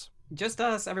us. Just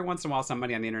us. Every once in a while,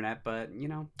 somebody on the internet, but you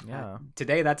know, yeah.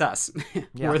 Today that's us.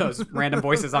 We're those random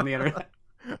voices on the internet.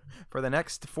 For the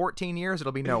next 14 years,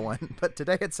 it'll be no one, but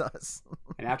today it's us.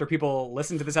 And after people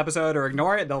listen to this episode or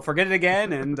ignore it, they'll forget it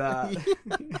again, and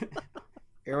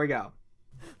here we go.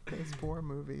 This poor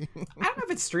movie. I don't know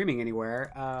if it's streaming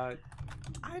anywhere. I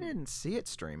didn't see it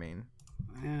streaming.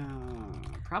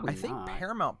 Probably I think not.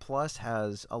 Paramount Plus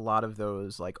has a lot of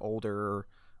those like older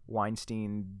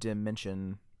Weinstein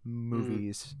Dimension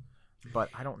movies, but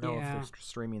I don't know if they're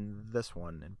streaming this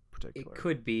one in particular. It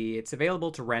could be. It's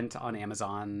available to rent on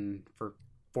Amazon for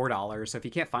 $4. So if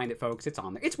you can't find it, folks, it's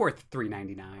on there. It's worth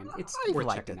 $3.99. It's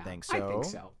worth checking out. Think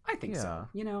so. I think so.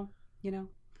 You know.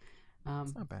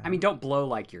 It's not bad. I mean, don't blow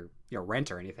like your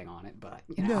rent or anything on it, but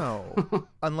you know. No,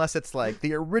 unless it's like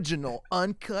the original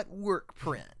uncut work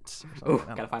print. Oh,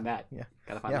 gotta find that. Yeah,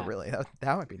 gotta find that. Yeah, really,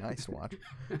 that would be nice to watch.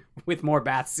 With more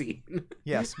bath scene.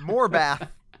 Yes, more bath.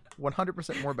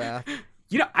 100% more bath.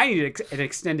 You know, I need an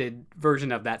extended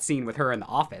version of that scene with her in the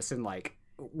office and like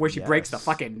where she breaks the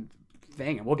fucking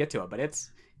thing, and we'll get to it. But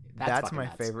that's my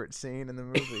nuts. favorite scene in the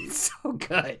movie. It's so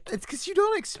good. It's because you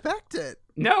don't expect it.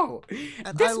 No,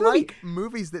 and this movie... like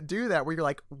movies that do that, where you're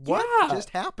like, "What just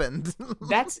happened?"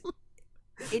 That's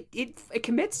it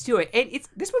commits to it. And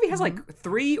this movie has like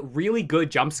 3 really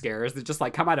good jump scares that just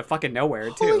like come out of fucking nowhere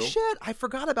too. Holy shit! I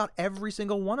forgot about every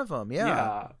single one of them.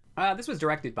 Yeah. This was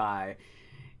directed by.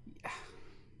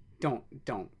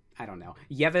 I don't know.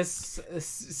 Yves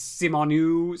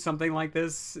Simoneau, something like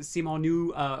this.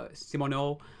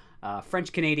 Simoneau,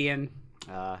 French Canadian,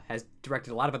 has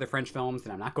directed a lot of other French films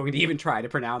that I'm not going to even try to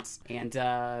pronounce, and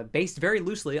based very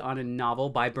loosely on a novel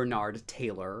by Bernard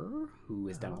Taylor, who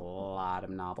has done a lot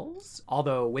of novels.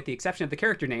 Although, with the exception of the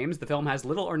character names, the film has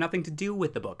little or nothing to do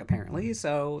with the book, apparently.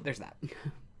 So there's that.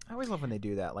 I always love when they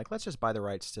do that. Like, let's just buy the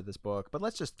rights to this book, but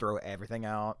let's just throw everything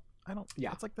out.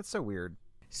 Yeah. It's like, that's so weird.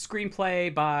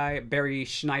 Screenplay by Barry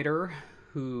Schneider,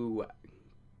 who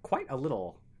quite a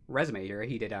little resume here.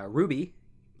 He did Ruby,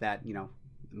 that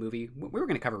movie. We were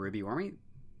going to cover Ruby, weren't we?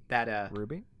 That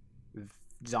Ruby,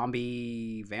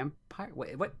 zombie vampire.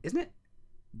 What isn't it?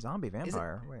 Zombie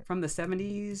vampire. Wait, from the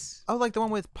 70s. Oh, like the one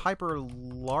with Piper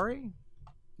Laurie.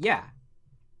 Yeah,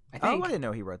 I think. Oh, I didn't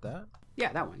know he wrote that.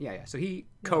 Yeah, that one. Yeah. So he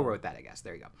co-wrote that, I guess.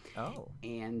 There you go. Oh,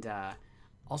 and.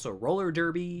 Also, Roller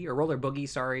Derby or Roller Boogie,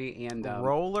 sorry, and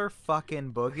Roller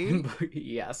fucking Boogie.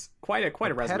 Yes, quite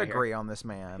a resume pedigree here. On this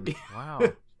man.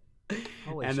 Wow.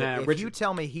 Holy and, shit! If you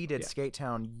tell me he did Skate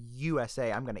Town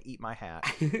USA, I'm gonna eat my hat.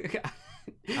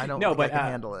 I don't think I can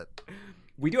handle it.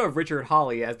 We do have Richard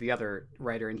Hawley as the other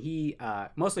writer, and he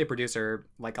mostly a producer,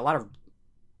 like a lot of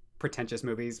pretentious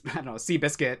movies. I don't know,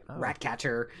 Seabiscuit,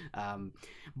 Ratcatcher,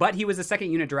 but he was a second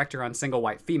unit director on Single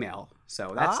White Female,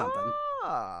 so that's something.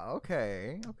 Ah,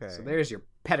 okay. So there's your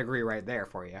pedigree right there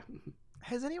for you.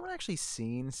 Has anyone actually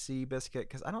seen Seabiscuit?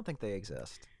 Because I don't think they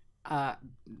exist.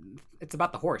 It's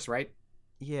about the horse, right?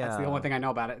 Yeah. That's the only thing I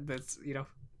know about it. That's,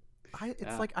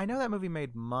 like, I know that movie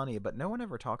made money, but no one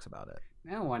ever talks about it.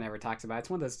 No one ever talks about it.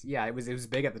 It's one of those, it was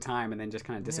big at the time and then just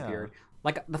kind of disappeared.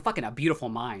 Like, the fucking A Beautiful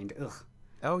Mind. Ugh.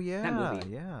 Oh, yeah. That movie.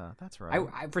 Yeah, that's right.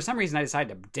 I for some reason, I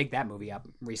decided to dig that movie up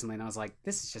recently, and I was like,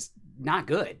 this is just not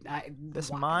good.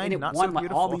 Mind, not won, so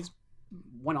beautiful.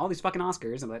 Won all these fucking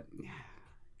Oscars, but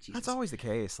Jesus. That's always the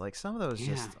case. Like, some of those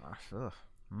just...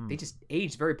 They just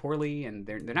aged very poorly, and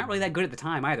they're not really that good at the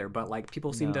time either, but, like,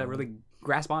 people seem to really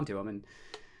grasp onto them, and...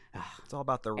 it's all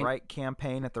about the right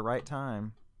campaign at the right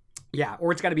time. Yeah,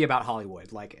 or it's got to be about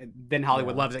Hollywood. Like, then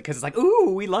Hollywood loves it because it's like,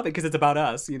 ooh, we love it because it's about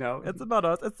us, It's about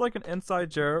us. It's like an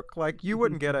inside joke. Like, you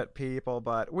wouldn't get it, people,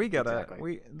 but we get it.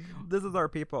 This is our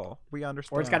people. We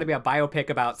understand. Or it's got to be a biopic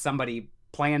about somebody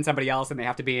playing somebody else, and they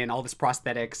have to be in all this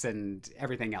prosthetics and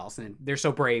everything else, and they're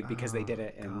so brave because they did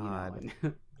it. And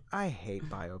I hate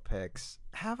biopics.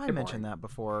 Have I mentioned that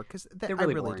before? Because really I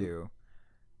really boring. do.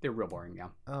 They're real boring. Yeah.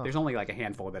 There's only like a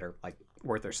handful that are like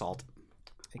worth their salt.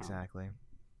 Exactly.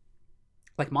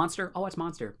 Like Monster, I'll watch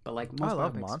Monster, but like most I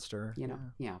love biopics, Monster.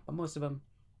 But most of them,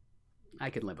 I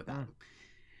could live with that.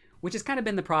 which has kind of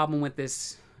been the problem with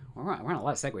this. We're on a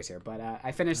lot of segues here, but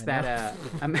I finished that.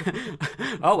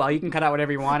 Oh, well, you can cut out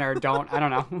whatever you want or don't. I don't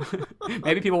know.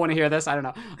 Maybe people want to hear this. I don't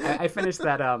know. I finished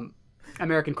that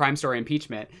American Crime Story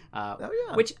Impeachment,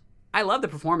 which I love the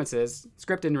performances.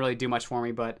 Script didn't really do much for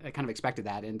me, but I kind of expected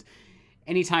that. And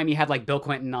anytime you had like Bill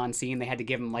Clinton on scene, they had to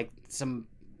give him like some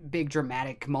big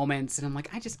dramatic moments. And I'm like,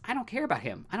 I don't care about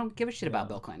him. I don't give a shit about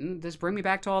Bill Clinton. Just bring me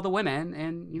back to all the women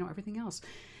and, everything else.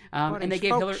 And they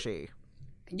gave Hillary...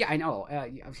 Yeah, I know.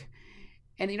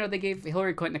 And they gave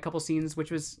Hillary Clinton a couple scenes,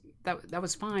 which was that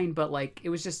was fine, but like it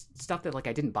was just stuff that like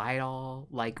I didn't buy at all.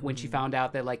 Like when she found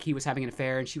out that like he was having an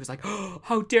affair, and she was like, "Oh,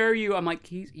 how dare you!" I'm like,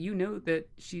 you knew that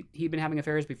he'd been having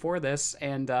affairs before this,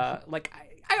 and like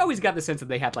I always got the sense that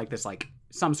they had like this like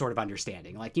some sort of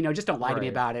understanding, like just don't lie to me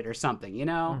about it or something.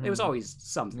 It was always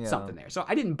something there. So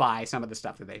I didn't buy some of the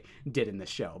stuff that they did in this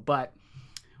show, but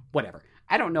whatever.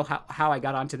 I don't know how I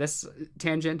got onto this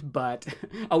tangent, but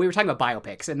we were talking about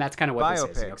biopics, and that's kind of what this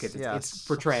is. Okay, it's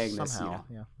portraying somehow.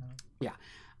 This. Yeah.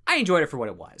 I enjoyed it for what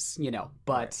it was,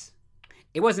 but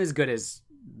it wasn't as good as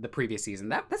the previous season.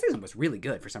 That season was really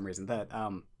good for some reason.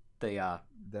 What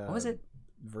was it?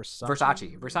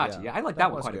 Versace. Yeah, I like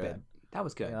that one quite a bit. That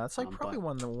was good. Yeah, that's like probably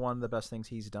one of the best things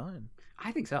he's done.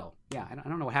 I think so. Yeah, I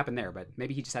don't know what happened there, but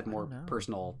maybe he just had more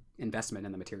personal investment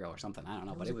in the material or something. I don't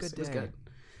know, but it was good.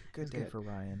 Good day for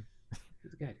Ryan. It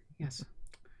was good. Yes.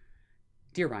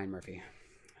 Dear Ryan Murphy.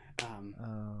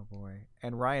 Oh boy.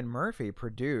 And Ryan Murphy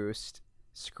produced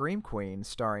Scream Queen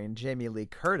starring Jamie Lee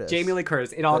Curtis.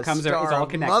 It all comes it's all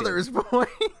connected. Mother's Boy.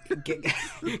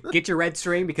 Get your red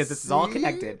string because this is all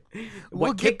connected.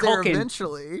 We'll get there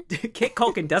eventually. Kit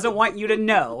Culkin doesn't want you to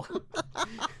know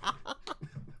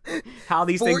how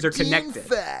these things are connected.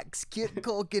 14 facts Kit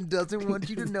Culkin doesn't want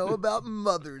you to know about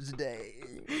Mother's Day.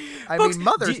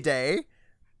 Mother's Day.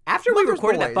 After we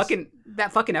recorded that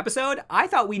fucking episode, I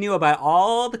thought we knew about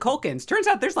all the Culkins. Turns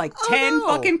out there's like 10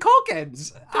 fucking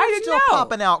Culkins. I didn't know. Still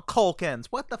popping out Culkins.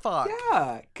 What the fuck?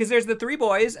 Yeah, because there's the 3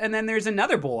 boys, and then there's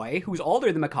another boy who's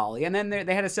older than Macaulay, and then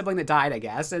they had a sibling that died, I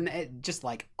guess, and just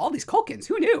like all these Culkins.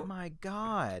 Who knew? Oh my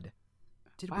God.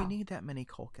 Did we need that many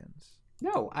Culkins?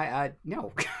 No,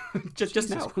 no. just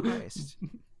no. Christ.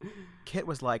 Kit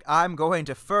was like, I'm going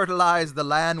to fertilize the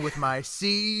land with my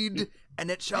seed,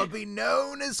 and it shall be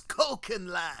known as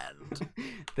Culkinland.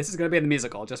 This is going to be in the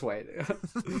musical. Just wait.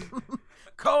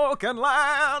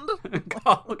 Culkinland.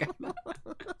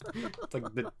 It's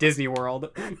like the Disney World.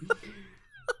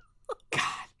 God.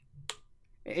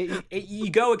 You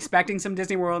go expecting some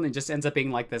Disney World, and it just ends up being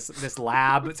like this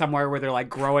lab somewhere where they're like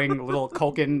growing little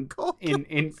Culkin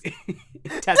in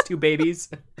test tube babies.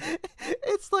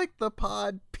 It's like the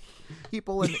pod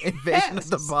people in Invasion of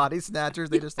the Body Snatchers.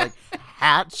 They just like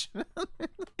hatch.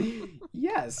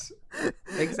 Yes,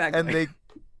 exactly. And they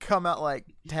come out like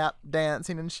tap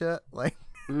dancing and shit, like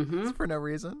for no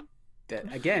reason.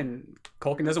 Again,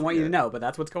 Culkin doesn't want you to know, but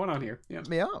that's what's going on here. Yeah.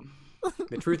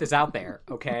 The truth is out there.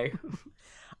 Okay.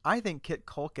 I think Kit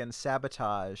Culkin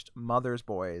sabotaged Mother's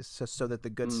Boys so that the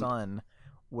good son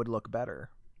would look better.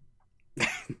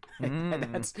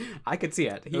 I could see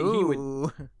it. He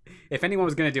would. If anyone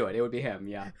was going to do it, it would be him.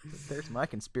 Yeah. There's my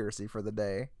conspiracy for the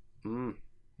day.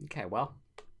 Okay, well,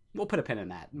 we'll put a pin in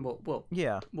that. We'll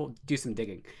do some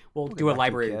digging. We'll do a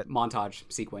library montage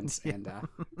sequence and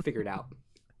figure it out.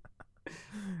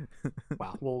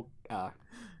 Wow. We'll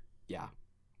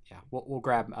we'll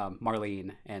grab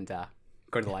Marlene and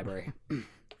go to the library.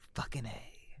 Fucking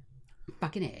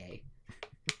A.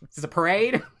 Is this a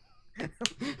parade?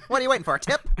 What are you waiting for? A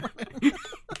tip?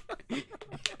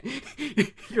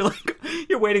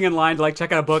 You're waiting in line to like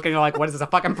check out a book, and you're like, what is this, a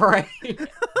fucking parade?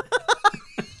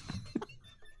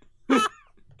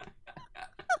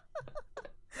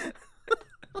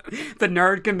 The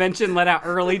nerd convention let out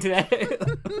early today.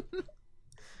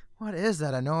 What is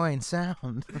that annoying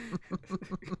sound?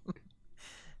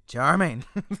 Charming.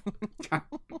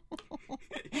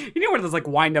 You know one of those like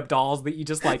wind up dolls that you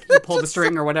just like you pull the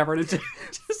string or whatever, and it's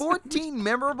just 14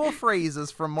 memorable phrases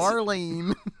from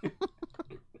Marlene.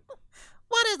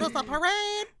 What is this, a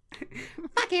parade?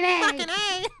 Fucking A. Fucking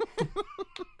A.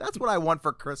 That's what I want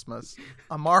for Christmas.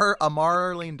 A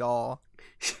Marlene doll.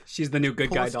 She's the new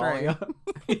good guy doll. Yeah.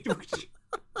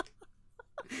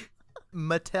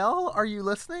 Mattel, are you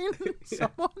listening?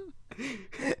 Someone?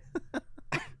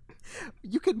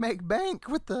 You could make bank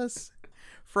with this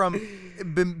from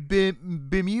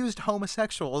bemused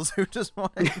homosexuals who just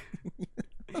want to...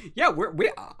 Yeah,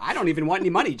 I don't even want any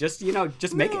money. Just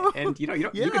make it, and you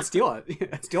can steal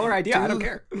it. Steal our idea. I don't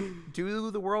care.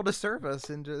 Do the world a service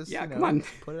and just come on,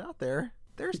 put it out there.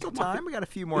 There's still time. We got a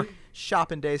few more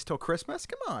shopping days till Christmas.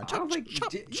 Come on. Chop.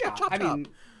 I mean,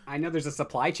 I know there's a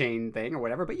supply chain thing or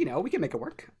whatever, but we can make it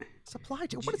work. Supply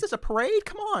chain? What is this, a parade?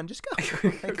 Come on, just go.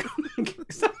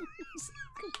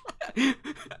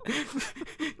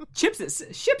 Ships at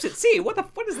sea. What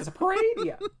is this, a parade?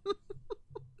 Yeah.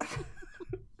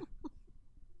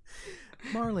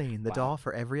 Marlene, the doll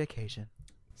for every occasion.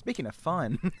 Speaking of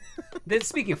fun.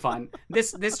 This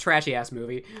trashy ass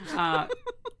movie.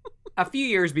 A few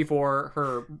years before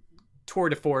her tour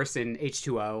de force in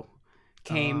H2O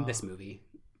came this movie.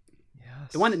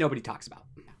 Yes. The one that nobody talks about.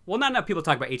 Well, not enough people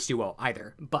talk about H2O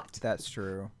either, but that's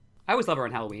true. I always love her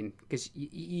on Halloween because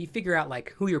you figure out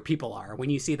like who your people are when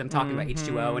you see them talking about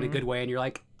H2O in a good way, and you're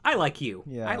like, I like you.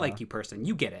 Yeah. I like you, person.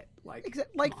 You get it.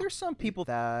 Like there's some people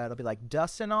that'll be like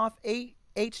dusting off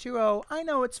H2O. I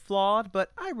know it's flawed,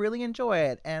 but I really enjoy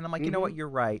it. And I'm like, you know what? You're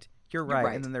right. You're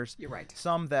right. And then there's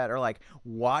some that are like,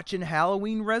 watching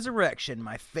Halloween Resurrection,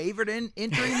 my favorite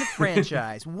entry in the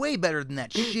franchise. Way better than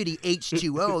that shitty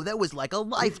H2O. That was like a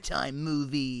Lifetime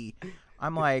movie.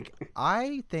 I'm like,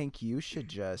 I think you should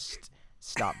just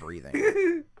stop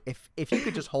breathing. If you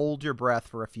could just hold your breath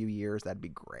for a few years, that'd be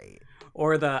great.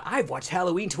 Or I've watched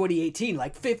Halloween 2018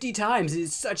 like 50 times.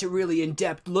 It's such a really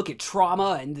in-depth look at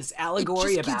trauma and this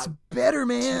allegory it just gets better,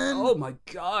 man. Oh my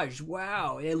gosh,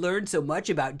 wow. I learned so much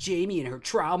about Jamie and her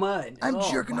trauma. And, I'm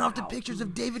jerking off to pictures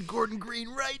of David Gordon Green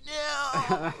right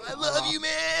now. I love you,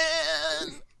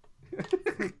 man.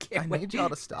 I need y'all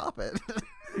to stop it.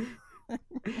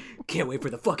 Can't wait for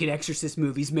the fucking Exorcist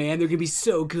movies, man. They're gonna be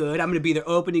so good. I'm gonna be their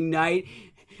opening night.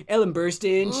 Ellen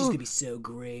Burstyn, she's gonna be so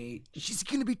great. She's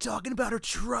gonna be talking about her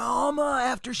trauma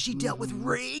after she dealt with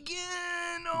Reagan.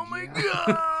 Oh my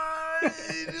god!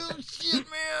 Oh shit,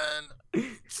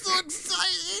 man! So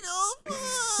excited! Oh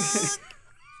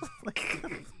fuck!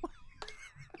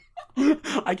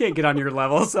 I can't get on your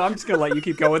level, so I'm just gonna let you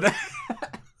keep going with that.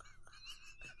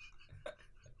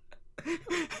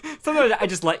 Sometimes I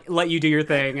just let you do your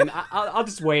thing, and I'll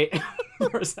just wait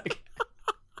for a second.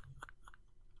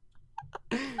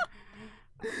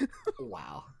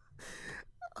 Wow.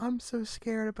 I'm so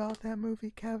scared about that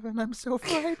movie, Kevin. I'm so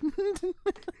frightened. I'm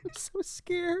so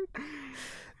scared.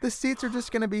 The seats are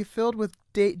just going to be filled with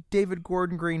David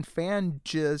Gordon Green fan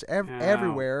jizz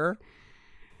everywhere.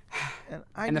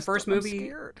 And the first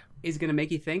movie is going to make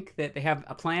you think that they have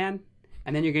a plan.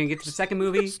 And then you're going to get to the second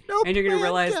movie, and you're going to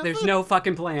realize there's no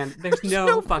fucking plan. There's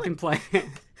no fucking plan.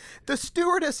 The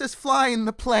stewardess is flying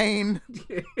the plane.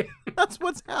 That's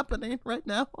what's happening right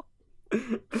now.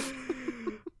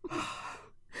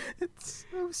 It's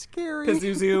so scary.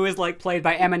 Pazuzu is like played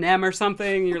by Eminem or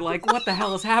something. You're like, what the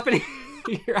hell is happening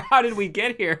here? How did we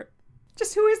get here?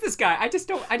 Just who is this guy? I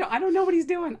don't know what he's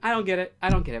doing. I don't get it. I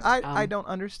don't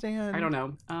understand. I don't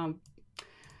know.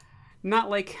 Not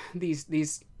like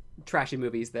these trashy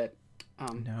movies that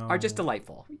are just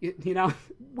delightful. You know?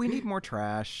 We need more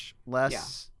trash,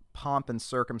 less pomp and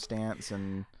circumstance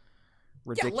and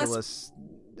ridiculous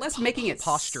less making it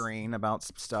posturing about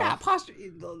stuff. Yeah,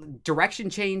 direction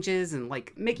changes and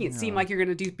like making it seem like you're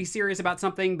going to be serious about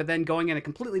something, but then going in a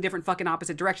completely different fucking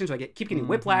opposite direction. So keep getting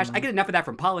whiplash. I get enough of that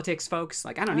from politics, folks.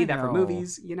 Like I don't need that for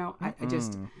movies, you know? I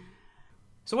just...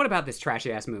 So what about this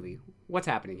trashy ass movie? What's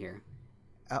happening here?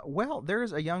 Well,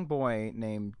 there's a young boy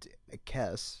named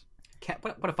Kes.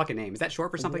 What a fucking name. Is that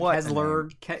short for something?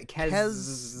 Kesler?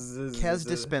 Kes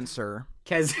Dispenser.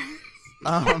 Kes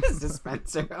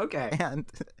Dispenser. Okay. And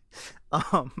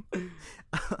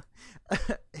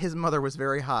his mother was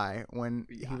very high when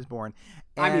he was born.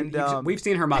 And, I mean, we've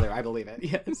seen her mother. I believe it.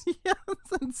 Yes. Yes.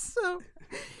 And so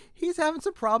he's having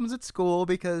some problems at school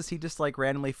because he just like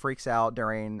randomly freaks out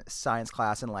during science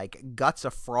class and like guts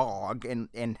a frog in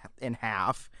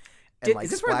half. And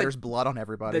splatters blood on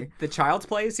everybody. The Child's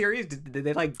Play series, did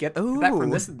they like get that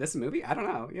from this movie? I don't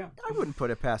know. Yeah, I wouldn't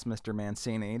put it past Mr.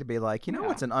 Mancini to be like, you know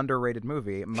what's an underrated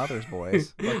movie? Mother's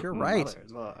Boys. Like you're right.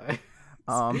 Mother's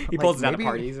Boys. He pulls it out at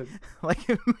parties. Like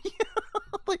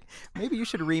maybe you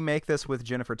should remake this with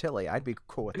Jennifer Tilly. I'd be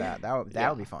cool with that. That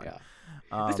would be fun. Yeah.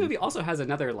 This movie also has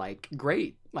another like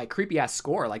great like creepy ass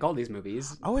score like all these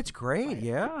movies. Oh, it's great.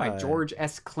 By George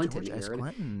S. Clinton.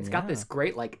 It's got this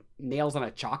great like nails on a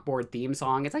chalkboard theme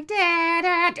song. It's like da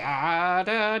da da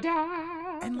da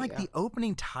da. And like the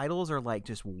opening titles are like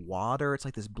just water. It's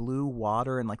like this blue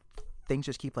water and like things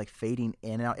just keep like fading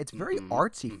in and out. It's very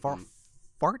artsy,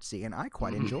 fartsy, and I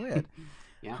quite enjoy it.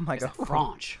 Yeah. I'm like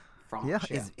French. Yeah,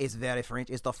 it's very French.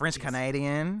 It's the French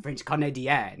Canadian. French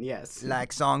Canadian, yes.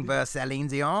 Like Songbird Celine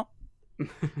Dion.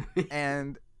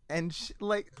 and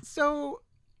so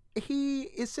he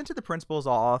is sent to the principal's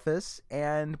office,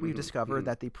 and we discovered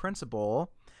that the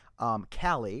principal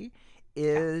Callie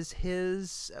is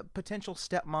his potential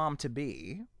stepmom to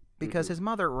be, because his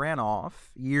mother ran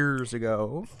off years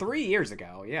ago. 3 years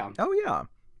ago, yeah. Oh yeah.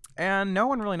 And no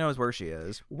one really knows where she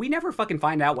is. We never fucking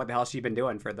find out what the hell she's been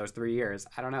doing for those 3 years.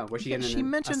 I don't know. Was she in an She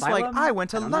mentions asylum? like, I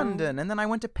went to London and then I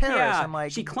went to Paris. Yeah, I'm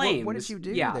like, she claims. What did you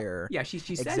do there? Yeah, she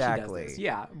said Exactly. she does this.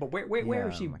 Yeah, but where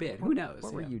has she been? Who knows?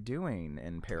 What were you doing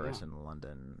in Paris and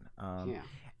London?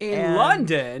 In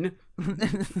London?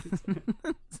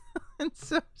 And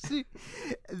so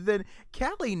then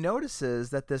Callie notices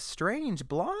that this strange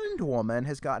blonde woman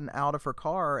has gotten out of her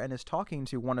car and is talking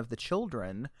to one of the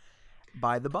children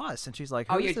by the bus, and she's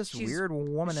like, who's this weird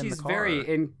woman in the car? She's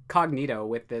very incognito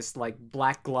with this, like,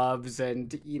 black gloves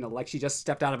and, you know, like she just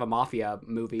stepped out of a mafia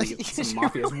movie. Some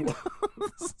mafia's...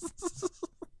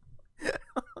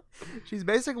 She's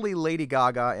basically Lady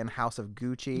Gaga in House of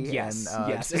Gucci. Yes, and,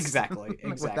 yes, exactly.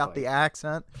 Without the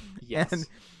accent. Yes.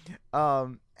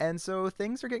 And so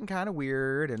things are getting kind of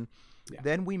weird, and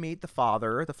then we meet the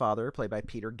father played by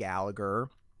Peter Gallagher,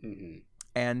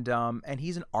 and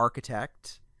he's an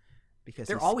architect. Because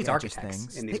they're always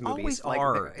architects in these movies. They always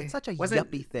are. It's such a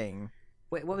yuppie thing.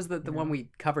 Wait, what was the one we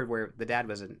covered where the dad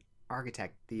was an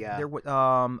architect? There was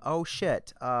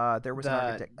there was an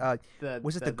architect.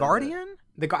 Was it The Guardian?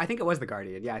 I think it was The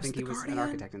Guardian. Yeah, I think he was an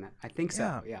architect in that. I think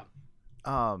so.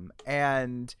 Yeah.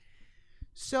 And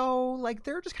so, like,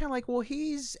 they're just kind of like, well,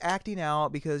 he's acting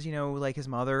out because, you know, like, his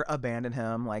mother abandoned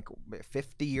him, like,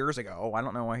 50 years ago. I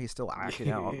don't know why he's still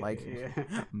acting out. Like,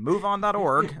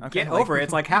 MoveOn.org. Okay, Get over it.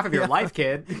 It's like half of your life,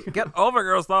 kid. Get over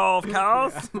yourself,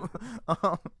 Cass.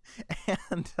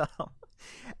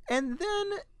 And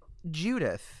then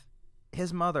Judith,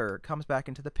 his mother, comes back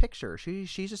into the picture. She's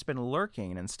just been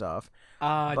lurking and stuff.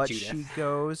 But Judith. She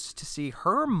goes to see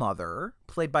her mother,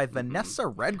 played by Vanessa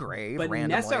Redgrave.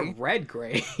 Vanessa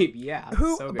Redgrave, yeah.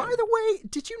 Who, so by the way,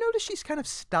 did you notice she's kind of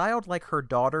styled like her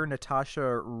daughter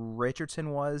Natasha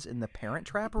Richardson was in the Parent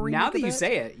Trap remake? Now that you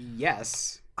say it,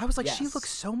 yes. I was like, she looks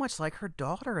so much like her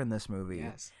daughter in this movie.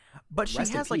 Yes. But she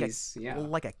Rest has in like peace.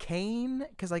 like a cane,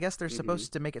 because I guess they're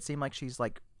supposed to make it seem like she's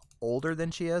like older than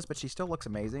she is, but she still looks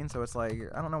amazing. So it's like,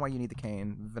 I don't know why you need the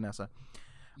cane, Vanessa.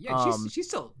 Yeah, she's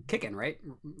still kicking, right?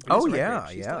 Vanessa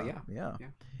Redgrave, yeah.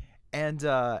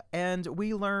 And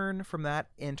we learn from that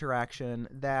interaction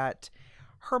that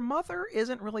her mother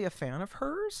isn't really a fan of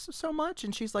hers so much,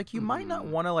 and she's like, you might not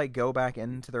want to like go back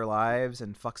into their lives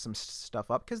and fuck some stuff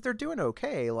up, because they're doing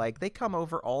okay. Like, they come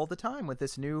over all the time with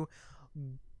this new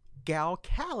gal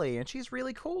Callie, and she's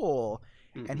really cool.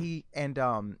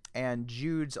 And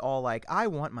Jude's all like, I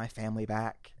want my family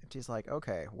back. And she's like,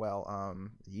 okay, well,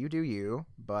 you do you,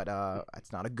 but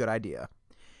it's not a good idea.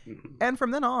 And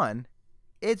from then on,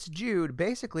 it's Jude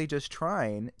basically just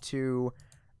trying to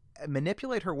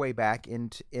manipulate her way back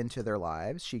into their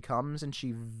lives. She comes and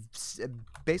she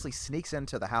basically sneaks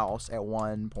into the house at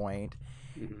one point,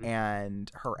 and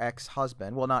her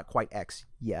ex-husband, well, not quite ex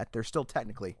yet, they're still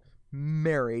technically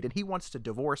married, and he wants to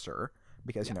divorce her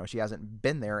because you know, she hasn't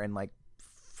been there in like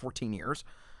 14 years.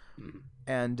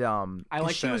 And I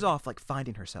like she was off like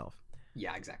finding herself.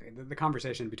 Yeah, exactly. The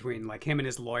conversation between like him and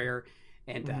his lawyer,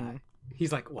 and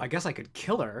he's like, well, I guess I could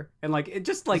kill her, and like, it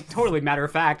just like totally matter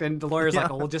of fact, and the lawyer's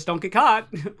like, oh, well, just don't get caught.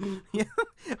 Yeah.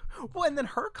 Well, and then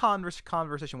her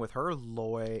conversation with her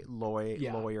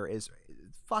lawyer is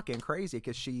fucking crazy,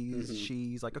 because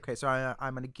she's like, okay, so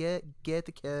I'm gonna get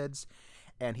the kids.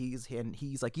 And he's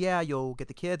like, yeah, you'll get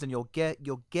the kids, and you'll get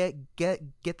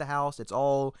the house. It's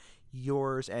all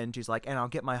yours. And she's like, and I'll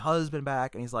get my husband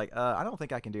back. And he's like, I don't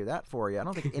think I can do that for you. I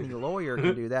don't think any lawyer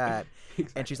can do that.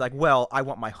 Exactly. And she's like, well, I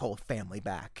want my whole family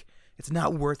back. It's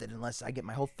not worth it unless I get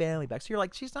my whole family back. So you're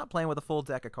like, she's not playing with a full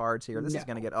deck of cards here. This is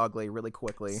going to get ugly really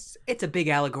quickly. It's a big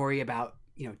allegory about,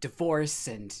 you know, divorce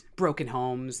and broken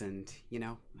homes, and, you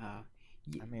know,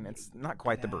 I mean, it's not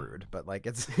quite The Brood, but like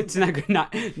it's not good,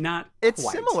 not it's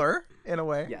quite. Similar in a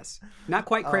way. Yes, not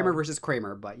quite Kramer versus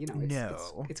Kramer, but you know,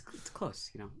 it's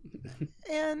close, you know.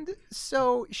 And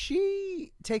so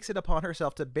she takes it upon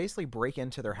herself to basically break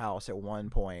into their house at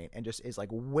one point, and just is like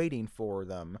waiting for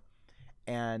them.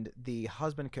 And the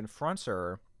husband confronts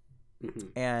her,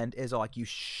 and is like, "You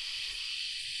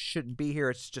shouldn't be here.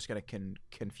 It's just gonna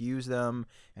confuse them."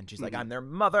 And she's like, "I'm their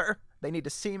mother. They need to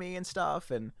see me and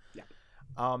stuff." And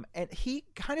and he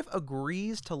kind of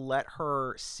agrees to let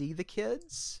her see the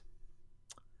kids.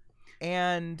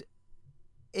 And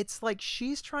it's like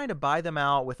she's trying to buy them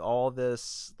out with all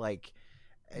this, like,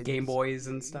 Game Boys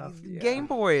and stuff. Game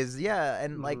Boys, yeah.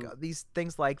 And like these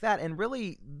things like that. And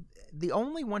really, the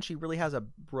only one she really has a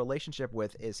relationship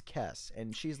with is Kes.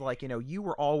 And she's like, you know, you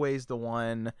were always the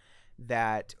one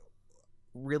that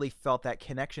really felt that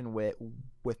connection with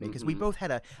me, because we both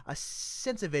had a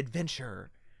sense of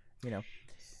adventure, you know.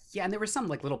 Yeah, and there was some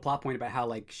like little plot point about how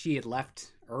like she had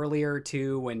left earlier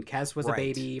too when Kes was a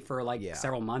baby for like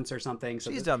several months or something. So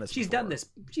she's done this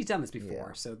before.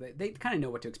 Yeah. So they kind of know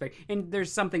what to expect. And there's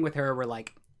something with her where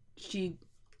like she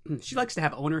likes to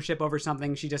have ownership over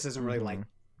something. She just doesn't really like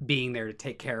being there to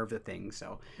take care of the thing.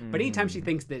 So, but anytime she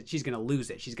thinks that she's going to lose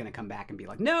it, she's going to come back and be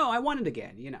like, "No, I want it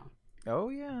again," you know. Oh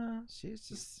yeah, she's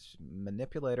just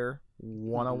manipulator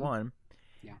 101.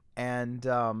 Yeah.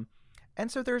 And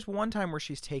so there's one time where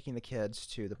she's taking the kids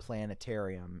to the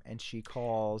planetarium, and she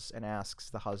calls and asks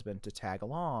the husband to tag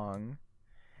along.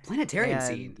 Planetarium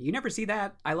scene. You never see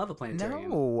that? I love a planetarium.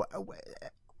 No.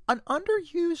 An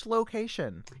underused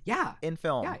location. Yeah. In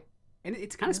film. Yeah. And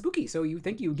it's kind of spooky, so you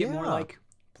think you get more like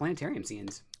planetarium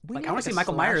scenes. We like need I want to like see a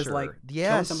Michael Myers slasher. like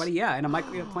killing somebody, in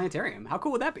a planetarium. How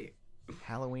cool would that be?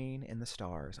 Halloween in the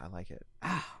stars. I like it.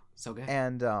 Ah, so good.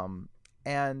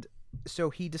 And so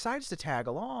he decides to tag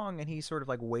along, and he's sort of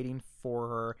like waiting for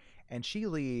her, and she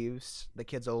leaves the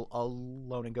kids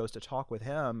alone and goes to talk with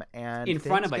him, and in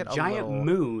front of a giant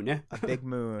moon, a big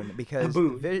moon, because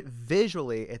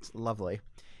visually it's lovely.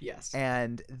 Yes.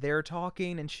 And they're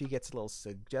talking, and she gets a little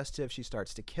suggestive. She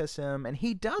starts to kiss him, and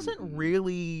he doesn't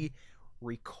really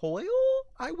recoil,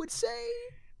 I would say.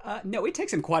 No, it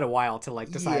takes him quite a while to like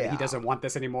decide that he doesn't want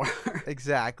this anymore.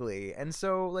 Exactly. And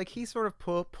so like he sort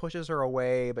of pushes her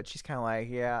away, but she's kind of like,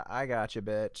 "Yeah, I got you,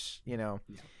 bitch," you know.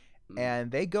 Yeah.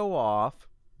 And they go off,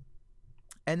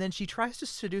 and then she tries to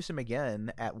seduce him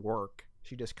again at work.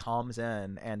 She just comes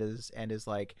in and is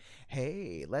like,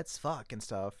 "Hey, let's fuck," and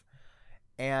stuff.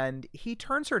 And he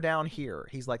turns her down here.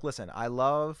 He's like, "Listen, I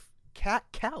love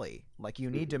Callie. Like, you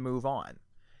need to move on."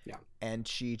 Yeah. And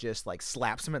she just like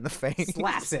slaps him in the face.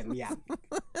 Slaps him, yeah.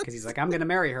 Because he's like, "I'm gonna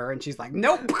marry her," and she's like,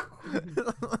 "Nope."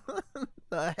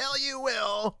 The hell you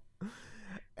will.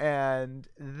 And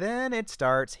then it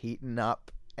starts heating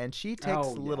up, and she takes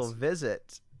a little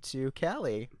visit to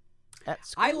Callie at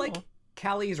school. I like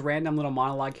Callie's random little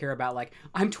monologue here about like,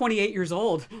 "I'm 28 years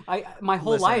old. My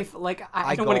whole life, like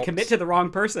I don't want to commit to the wrong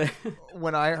person."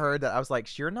 When I heard that, I was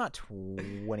like, "You're not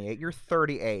 28. You're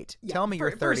 38. Tell me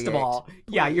you're 38." First of all,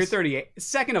 you're 38.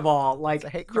 Second of all, like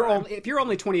if you're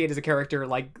only 28 as a character,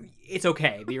 like it's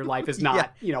okay that your life is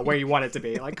not where you want it to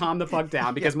be. Like calm the fuck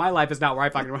down, because my life is not where I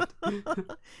fucking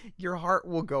want. Your heart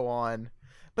will go on.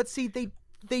 But see,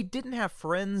 they didn't have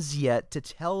friends yet to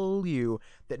tell you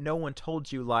that no one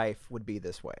told you life would be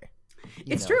this way.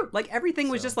 It's true. Like everything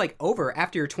was just like over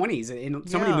after your 20s in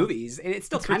so many movies, and it's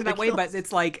still kind of that way. But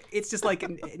it's like just like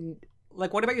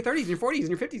like what about your 30s and your 40s and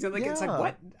your 50s? And like it's like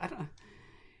what? I don't.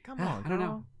 Come on, I don't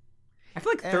know. I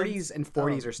feel like 30s and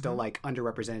 40s are still like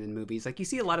underrepresented in movies. Like you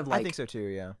see a lot of like. I think so too.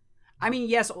 Yeah. I mean,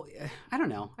 yes. I don't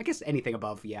know. I guess anything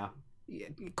above,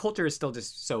 culture is still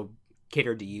just so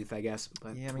catered to youth, I guess.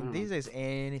 But yeah, I mean, these days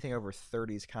anything over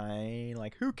 30 is kind of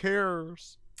like, who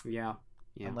cares? Yeah.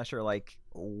 Unless you're like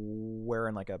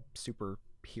wearing like a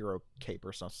superhero cape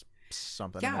or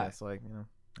something. Yeah. It's like,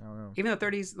 I don't know. Even the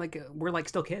 30s, like we're like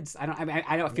still kids. I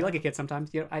don't feel like a kid sometimes.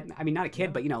 I mean, not a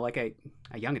kid, but like a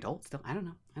young adult still. I don't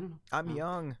know. I'm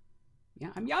young. Yeah,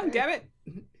 I'm young. Damn it.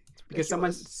 Because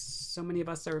so many of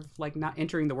us are like not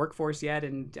entering the workforce yet,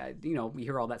 and we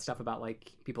hear all that stuff about like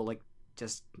people like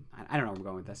just I don't know where I'm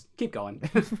going with this. Keep going.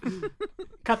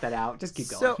 Cut that out. Just keep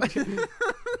going.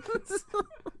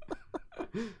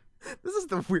 This is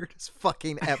the weirdest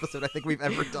fucking episode I think we've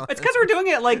ever done. It's because we're doing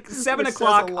it at like 7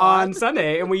 o'clock on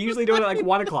Sunday, and we usually do it at like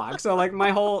 1 o'clock. So like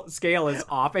my whole scale is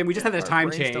off, and we just had this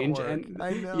time change. And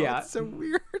I know. Yeah, it's so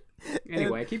weird.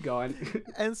 Anyway, keep going.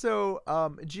 And so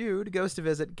Jude goes to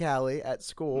visit Callie at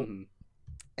school,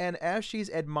 and as she's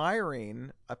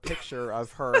admiring a picture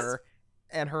of her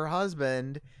and her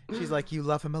husband, she's like, "You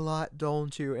love him a lot,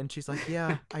 don't you?" And she's like,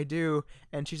 "Yeah, I do."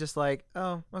 And she's just like,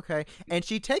 "Oh, okay." And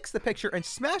she takes the picture and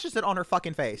smashes it on her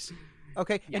fucking face.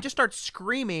 Okay? Yeah. And just starts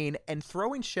screaming and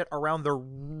throwing shit around the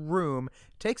room,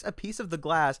 takes a piece of the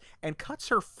glass and cuts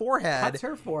her forehead.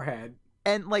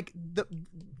 And like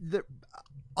the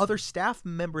other staff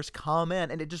members come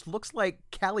in, and it just looks like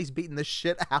Callie's beating the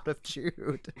shit out of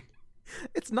Jude.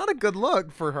 It's not a good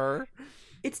look for her.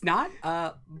 It's not,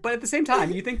 but at the same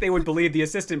time, you think they would believe the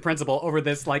assistant principal over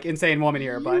this like insane woman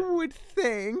here, but you would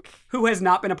think, who has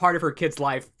not been a part of her kid's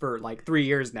life for like 3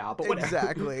 years now. But whatever.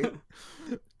 Exactly.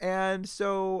 And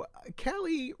so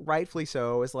Callie, rightfully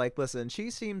so, is like, "Listen, she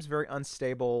seems very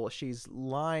unstable. She's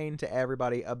lying to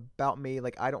everybody about me.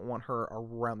 Like, I don't want her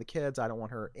around the kids. I don't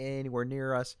want her anywhere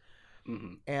near us."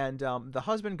 And the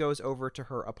husband goes over to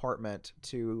her apartment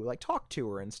to like talk to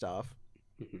her and stuff.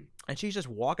 And she's just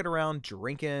walking around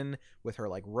drinking with her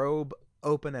like robe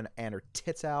open and her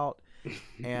tits out.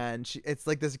 And it's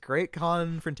like this great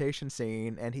confrontation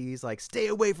scene, and he's like, stay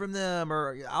away from them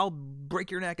or I'll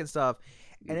break your neck and stuff.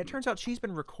 And it turns out she's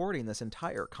been recording this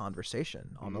entire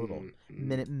conversation on the little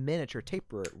miniature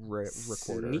tape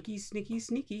recorder.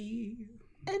 Sneaky.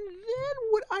 And then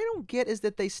what I don't get is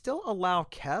that they still allow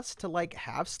Kes to like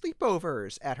have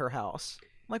sleepovers at her house.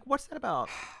 Like, what's that about?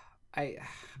 I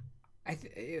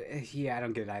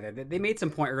don't get it either. They made some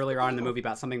point earlier on in the movie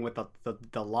about something with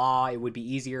the law. It would be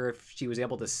easier if she was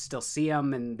able to still see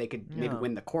him, and they could maybe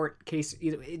win the court case.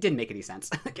 It didn't make any sense.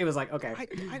 It was like, okay,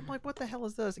 I'm like, what the hell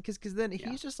is this? Because then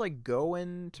he's just like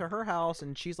going to her house,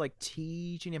 and she's like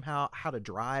teaching him how to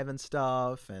drive and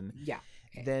stuff, and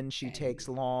then she takes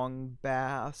long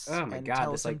baths and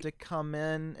tells him to come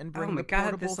in and bring the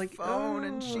portable phone,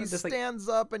 and she stands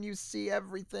up and you see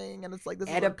everything, and it's like, this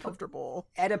is uncomfortable.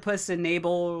 Oedipus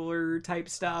enabler type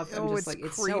stuff. I'm just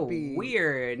it's so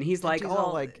weird. And he's like,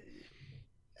 I've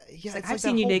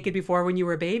seen you naked before when you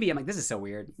were a baby. I'm like, this is so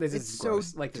weird. This is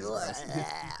gross. Like, this is gross.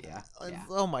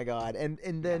 Oh my God.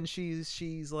 And then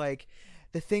she's like,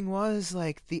 the thing was,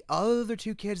 like, the other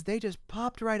two kids, they just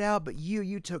popped right out, but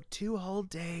you took 2 whole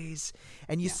days,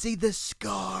 and you see this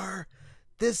scar.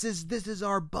 This is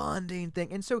our bonding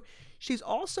thing. And so she's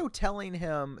also telling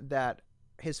him that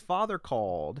his father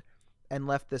called and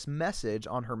left this message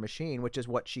on her machine, which is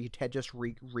what she had just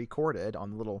recorded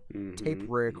on the little tape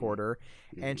recorder.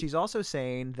 And she's also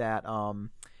saying that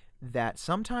that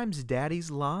sometimes daddies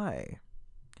lie.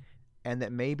 And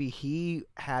that maybe he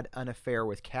had an affair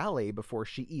with Callie before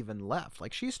she even left.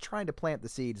 Like, she's trying to plant the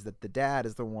seeds that the dad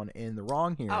is the one in the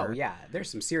wrong here. Oh, yeah. There's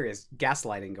some serious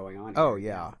gaslighting going on here. Oh,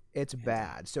 yeah. It's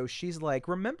bad. So she's like,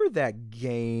 remember that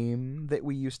game that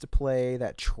we used to play,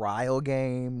 that trial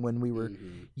game when we were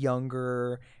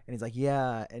younger? And he's like,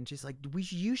 yeah. And she's like,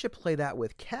 you should play that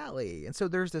with Callie. And so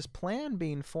there's this plan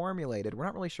being formulated. We're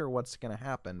not really sure what's going to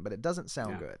happen, but it doesn't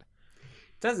sound good.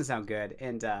 It doesn't sound good.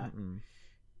 And,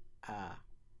 I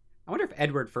wonder if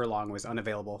Edward Furlong was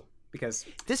unavailable, because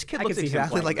this kid looks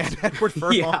exactly like Edward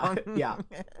Furlong. Yeah.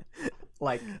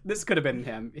 Like, this could have been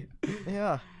him.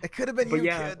 Yeah, it could have been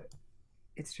kid.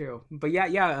 It's true. But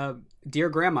dear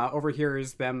grandma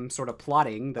overhears them sort of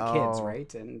plotting the kids,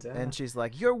 right? And she's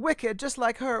like, you're wicked, just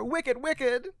like her,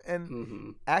 wicked.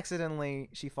 And accidentally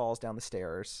she falls down the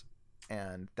stairs,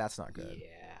 and that's not good.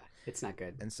 Yeah, it's not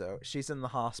good. And so she's in the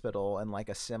hospital in like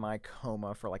a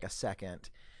semi-coma for like a second.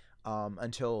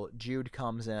 Until Jude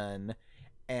comes in,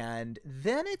 and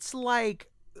then it's like,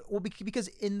 well, because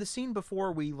in the scene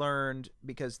before we learned,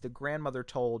 because the grandmother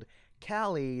told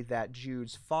Callie that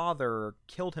Jude's father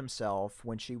killed himself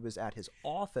when she was at his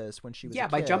office when she was a kid.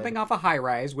 By jumping off a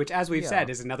high-rise, which, as we've said,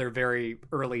 is another very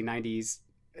early 90s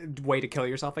way to kill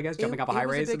yourself, I guess, jumping off a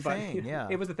high-rise. It was a big thing, yeah.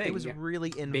 It was a thing. It was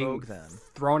really in vogue then.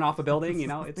 Thrown off a building,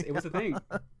 it was a thing.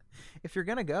 If you're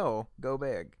gonna go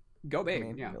big. Go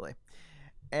big, really.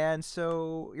 And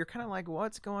so you're kind of like,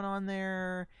 what's going on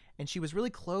there? And she was really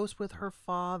close with her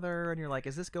father, and you're like,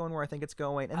 is this going where I think it's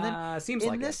going? And then seems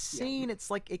in like this scene,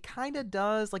 it's like, it kind of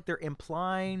does, like, they're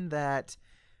implying that,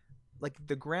 like,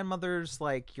 the grandmother's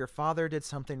like, your father did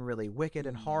something really wicked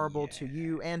and horrible to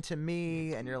you and to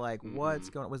me, and you're like, what's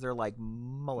going on? Was there like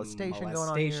molestation going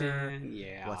on here?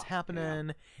 Yeah. What's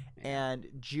happening? Yeah. And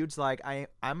Jude's like, I'm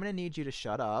gonna need you to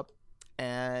shut up.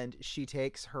 And she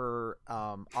takes her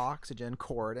oxygen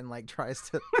cord and like tries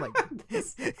to like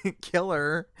kill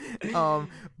her,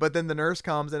 but then the nurse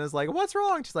comes and is like, "What's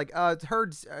wrong?" She's like, "Her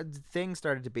thing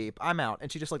started to beep. I'm out,"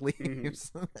 and she just like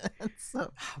leaves.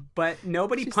 So, but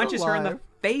nobody punches her in the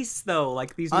face though.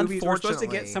 Like, these movies were supposed to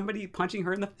get somebody punching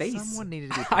her in the face. Someone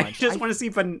needed to be punched. I just want to see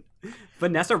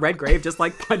Vanessa Redgrave just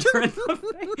like punch her in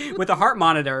the face with a heart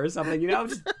monitor or something.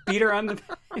 Just beat her on the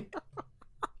face.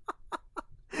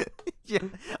 Yeah,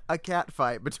 a cat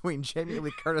fight between Jamie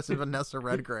Lee Curtis and Vanessa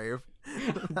Redgrave.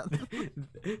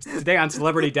 Today on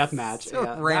Celebrity Deathmatch.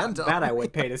 So random. That I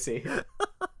would pay to see.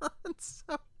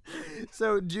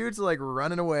 So Jude's like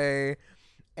running away,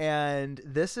 and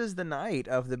this is the night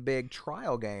of the big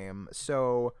trial game.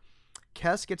 So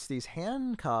Kes gets these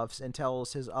handcuffs and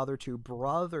tells his other 2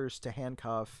 brothers to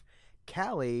handcuff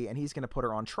Callie, and he's going to put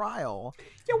her on trial.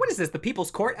 Yeah, what is this? The People's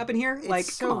Court up in here? It's like,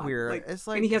 so weird. Like, it's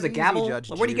like, and he has a gavel. Judge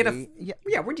where'd you get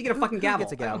a? where'd you get a fucking gavel? Who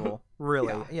gets a gavel?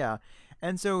 Really? Yeah.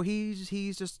 And so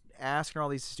he's just asking her all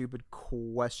these stupid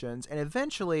questions, and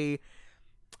eventually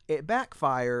it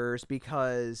backfires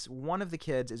because one of the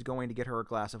kids is going to get her a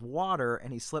glass of water,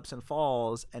 and he slips and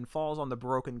falls on the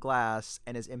broken glass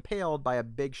and is impaled by a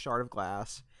big shard of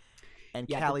glass. And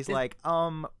Callie's like,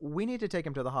 we need to take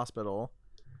him to the hospital.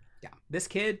 Yeah. This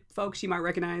kid, folks, you might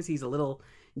recognize. He's a little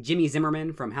Jimmy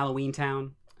Zimmerman from Halloween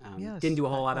Town. Didn't do a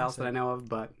whole lot else that I know of,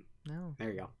 but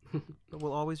there you go. But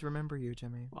we'll always remember you,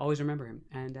 Jimmy. Always remember him.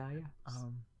 And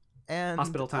and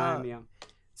hospital time, yeah.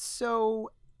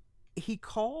 So he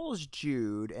calls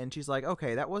Jude, and she's like,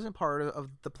 okay, that wasn't part of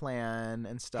the plan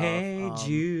and stuff. Hey,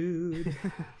 Jude.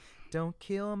 Don't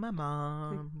kill my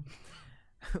mom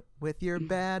with your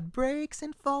bad brakes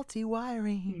and faulty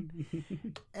wiring.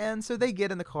 And so they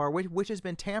get in the car, which has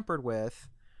been tampered with,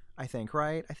 I think,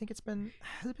 right? I think has it been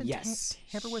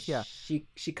tampered with? Yeah.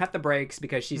 She cut the brakes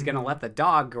because she's going to let the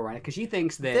dog go on it because she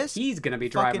thinks that he's going to be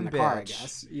driving the car, I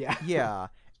guess. Yeah. Yeah.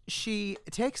 She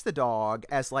takes the dog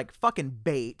as like fucking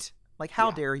bait. Like,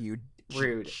 how dare you,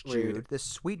 rude, this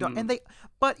sweet dog. And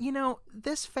but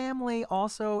this family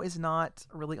also is not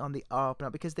really on the up now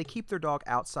because they keep their dog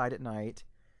outside at night.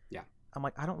 Yeah. I'm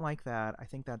like, I don't like that. I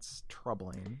think that's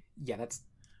troubling. Yeah, that's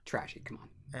trashy. Come on.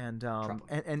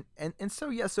 And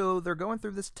so they're going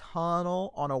through this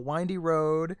tunnel on a windy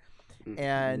road,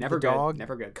 and the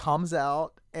dog comes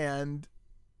out, and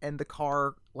the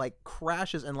car like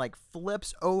crashes and like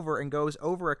flips over and goes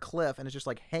over a cliff, and it's just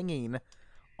like hanging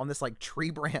on this like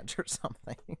tree branch or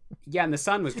something. Yeah, and the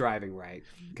son was driving, right?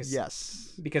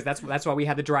 Yes, because that's why we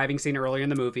had the driving scene earlier in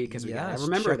the movie, because we gotta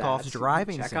remember Chekhov's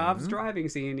driving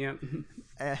scene. Yeah.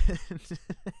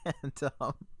 And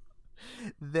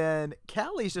then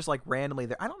Callie's just like randomly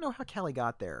there. I don't know how Callie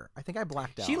got there. I think I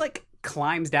blacked out. She like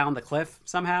climbs down the cliff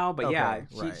somehow, but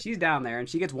she's down there, and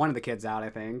she gets one of the kids out, I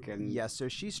think. And so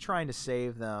she's trying to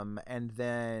save them, and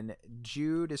then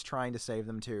Jude is trying to save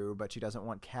them too, but she doesn't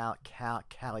want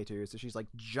Callie to, so she's like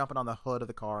jumping on the hood of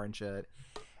the car and shit.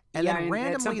 And then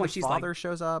randomly the father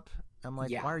shows up. I'm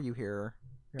like, why are you here?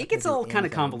 It gets all kind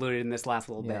of convoluted in this last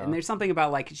little bit, and there's something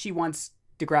about like she wants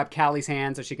to grab Callie's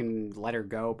hand so she can let her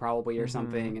go, probably, or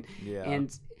something.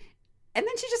 And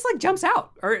then she just like jumps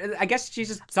out, or I guess she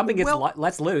just something gets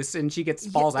lets loose and she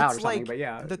falls out or something.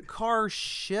 But the car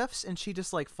shifts and she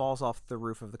just like falls off the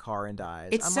roof of the car and dies.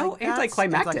 It's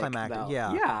anticlimactic.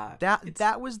 Yeah.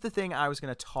 That was the thing I was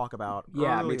going to talk about.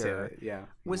 Yeah, earlier, me too. Yeah,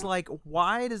 was like,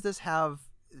 why does this have?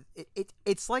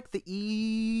 It's like the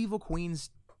evil queen's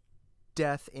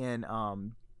death in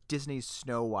Disney's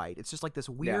Snow White. It's just like this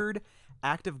weird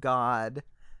act of God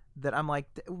that I'm like,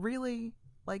 really?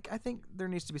 Like, I think there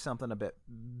needs to be something a bit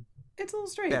it's a little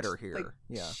strange. Better here. Like,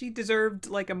 she deserved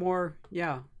like a more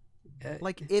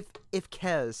like if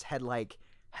Kez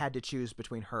had to choose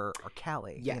between her or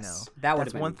Callie,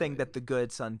 that's one thing that the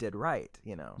good son did right,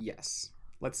 Yes.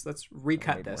 Let's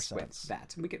recut this with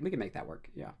that. We can make that work.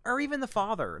 Yeah. Or even the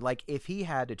father, like if he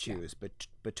had to choose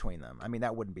between them. I mean,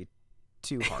 that wouldn't be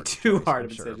too hard. Hard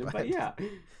of a decision, but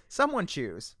someone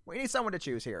choose. We need someone to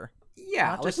choose here.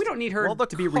 Yeah, like we don't need her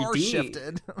to be redeemed.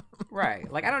 Shifted. Right.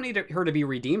 Like I don't need her to be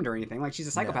redeemed or anything. Like she's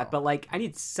a psychopath, but like I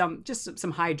need some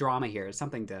high drama here,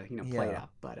 something to play it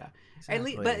up. But at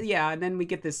least, and then we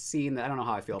get this scene that I don't know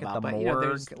how I feel about, but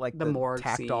there's like the morgue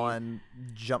tacked scene. On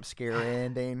jump scare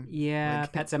ending. Yeah,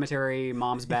 Pet Cemetery,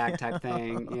 mom's back type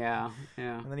thing. Yeah.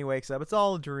 And then he wakes up. It's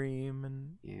all a dream,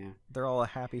 and they're all a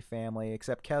happy family.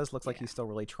 Except Kez looks like he's still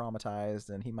really traumatized,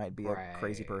 and he might be a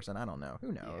crazy person. I don't know.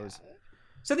 Who knows? Yeah.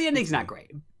 So the ending's not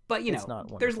great, but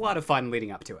there's a lot of fun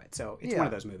leading up to it. So it's one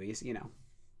of those movies,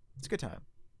 It's a good time.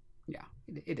 Yeah,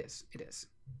 it is.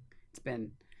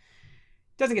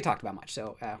 Doesn't get talked about much,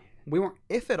 so we weren't,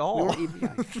 if at all.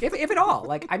 If at all.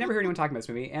 Like I never heard anyone talking about this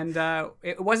movie, and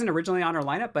it wasn't originally on our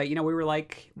lineup, but we were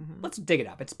like, let's dig it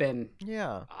up. It's been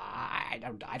I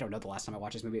don't know the last time I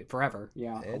watched this movie. Forever.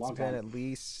 Yeah, it's a long been time. At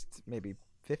least maybe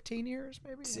 15 years,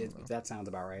 maybe. That sounds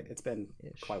about right. It's been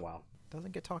quite a while.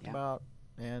 Doesn't get talked about,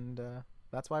 and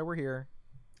that's why we're here.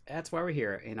 That's why we're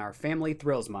here in our Family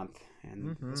Thrills Month,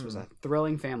 and this was a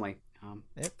thrilling family.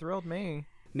 It thrilled me.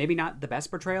 Maybe not the best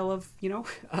portrayal of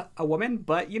a woman,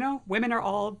 but women are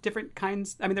all different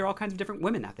kinds. I mean, there are all kinds of different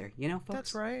women out there. Folks?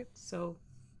 That's right. So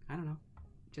I don't know.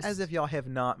 As if y'all have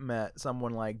not met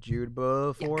someone like Jude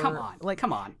before. Yeah,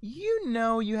 come on.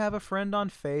 You have a friend on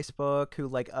Facebook who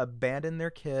abandoned their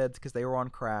kids because they were on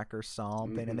crack or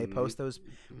something, and they post those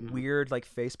weird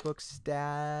Facebook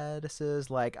statuses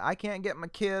like, I can't get my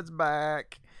kids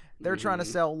back. They're trying to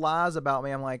sell lies about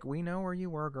me. I'm like, we know where you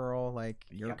were, girl. Like,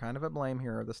 you're kind of at blame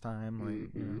here this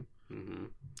time.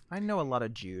 I know a lot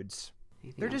of Judes.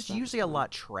 They're just usually a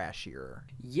lot trashier.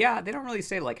 Yeah, they don't really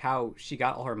say how she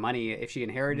got all her money, if she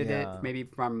inherited it, maybe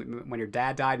from when your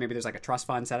dad died. Maybe there's a trust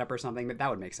fund set up or something, but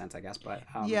that would make sense, I guess. But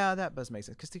that does make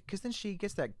sense because then she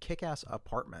gets that kick-ass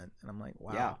apartment, and I'm like,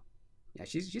 wow. Yeah,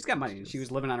 she's got money. She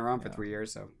was living on her own for 3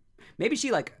 years, so Maybe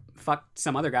she like fucked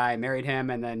some other guy, married him,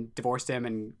 and then divorced him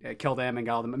and killed him and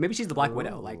got all them. Maybe she's the Black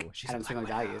Widow, like Adam Sandler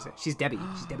values. She's Debbie.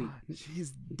 She's Debbie.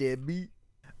 She's Debbie.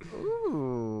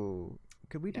 Ooh,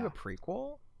 could we do a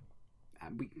prequel? I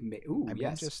mean,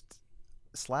 yes. Just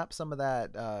slap some of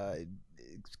that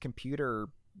computer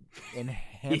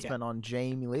enhancement on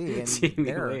Jamie Lee and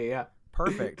Lee,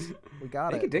 perfect. We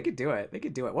got it. They could do it.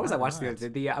 What was I watching?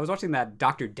 I was watching that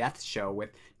Dr. Death show with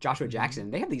Joshua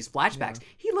Jackson. They have these flashbacks. Yeah.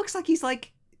 He looks like he's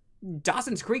like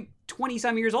Dawson's Creek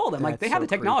 20-some years old. And like they have the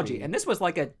technology. Creepy. And this was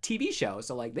like a TV show.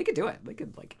 So like they could do it. They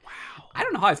could like, wow. I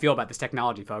don't know how I feel about this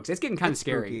technology, folks. It's getting kind of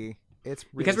scary. Spooky. It's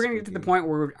really because we're going to get to the point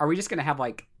where are we just going to have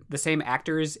like the same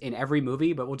actors in every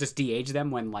movie, but we'll just de-age them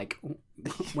when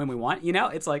we want, you know?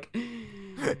 It's like...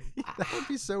 That would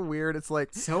be so weird. It's like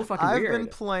so fucking weird. I've been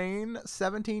playing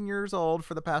 17 years old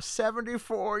for the past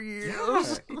 74 years.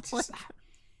 Yeah, it's just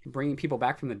bringing people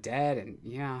back from the dead, and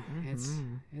it's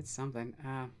something.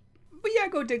 But yeah,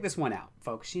 go dig this one out,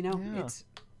 folks. You know, it's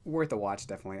worth a watch.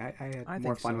 Definitely, I had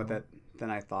more fun with it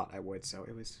than I thought I would. So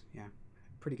it was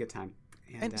pretty good time.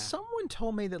 And someone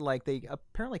told me that like they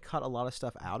apparently cut a lot of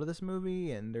stuff out of this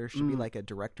movie, and there should be like a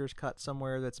director's cut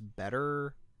somewhere that's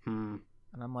better.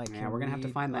 And I'm like, we're gonna have to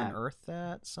find that, unearth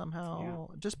that somehow.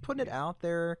 Yeah. Just putting it out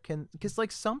there because like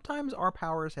sometimes our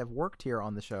powers have worked here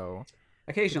on the show.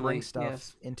 Occasionally, to bring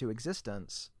stuff into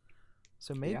existence.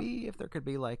 So maybe if there could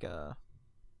be like a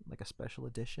special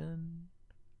edition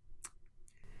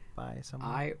by someone.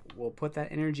 I will put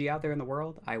that energy out there in the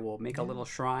world. I will make a little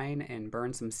shrine and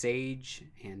burn some sage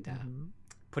and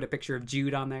put a picture of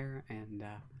Jude on there. And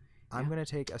I'm gonna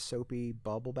take a soapy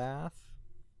bubble bath.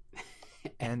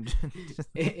 And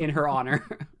in her honor,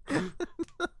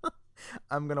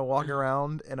 I'm gonna walk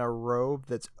around in a robe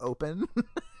that's open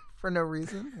for no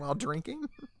reason while drinking.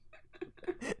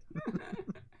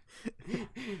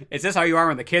 Is this how you are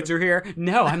when the kids are here?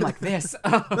 No, I'm like this.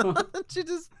 She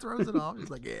just throws it off.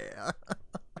 She's like, yeah.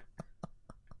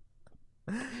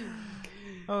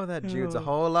 Oh, that Jude's a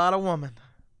whole lot of woman.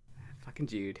 Fucking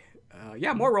Jude.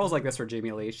 More roles like this for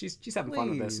Jamie Lee. She's having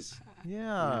fun with this.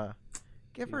 Yeah.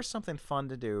 Give her something fun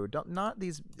to do. Not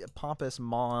these pompous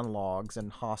monologues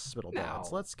and hospital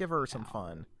beds. Let's give her some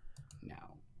fun. No.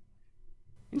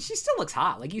 And she still looks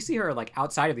hot. Like you see her like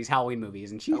outside of these Halloween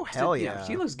movies, and she she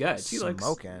looks good. She looks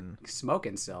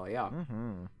smoking still. Yeah.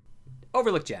 Mm-hmm.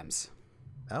 Overlooked Gems.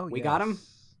 Oh, we got them.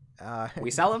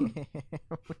 We sell them.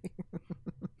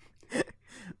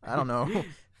 I don't know.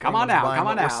 Come on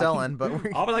out. We're selling, but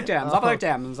Overlooked Gems.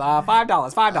 $5.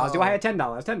 $5. Do I have $10?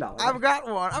 $10. I've got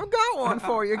one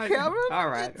for you, Kevin. All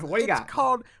right. What do you got? It's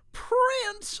called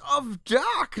Prince of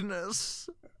Darkness.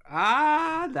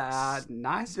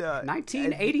 Nice.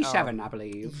 1987, I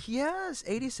believe. Yes,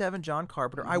 87. John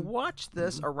Carpenter. I watched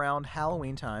this around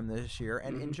Halloween time this year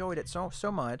and enjoyed it so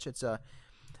much. It's a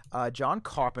John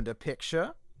Carpenter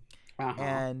picture.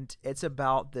 And it's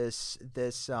about this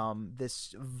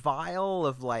vial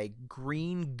of like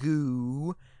green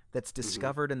goo that's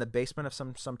discovered in the basement of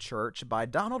some church by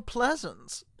Donald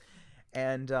Pleasence,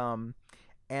 and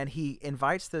he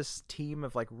invites this team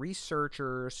of like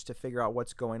researchers to figure out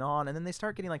what's going on, and then they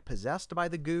start getting like possessed by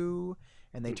the goo,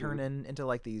 and they turn into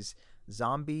like these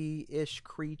zombie-ish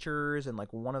creatures, and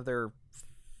like one of their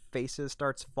faces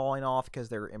starts falling off because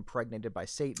they're impregnated by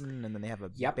Satan, and then they have a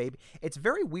baby. It's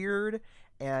very weird,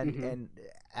 and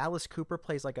Alice Cooper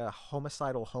plays like a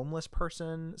homicidal homeless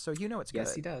person, so you know it's good.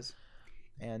 Yes, he does.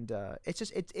 And it's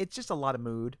just a lot of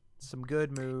mood, some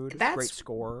good mood, great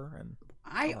score, and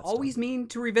I always mean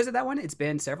to revisit that one. It's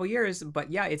been several years,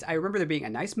 but yeah, I remember there being a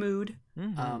nice mood.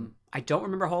 I don't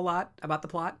remember a whole lot about the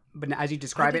plot, but as you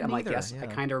describe it, I'm like, yes, I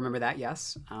kind of remember that.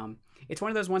 Yes. It's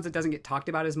one of those ones that doesn't get talked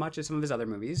about as much as some of his other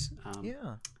movies.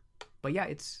 But yeah,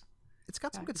 it's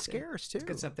got some good scares too. It's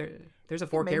good stuff. There's a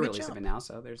 4K release of it now,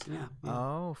 so there's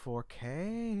Oh,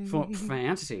 4K.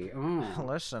 Fancy. Oh.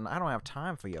 Listen, I don't have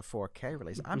time for your 4K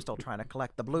release. I'm still trying to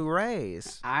collect the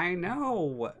Blu-rays. I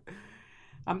know.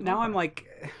 Now I'm like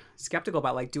skeptical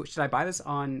about like, should I buy this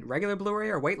on regular Blu-ray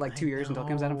or wait like 2 years until it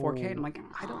comes out in 4K? And I'm like,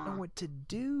 I don't know what to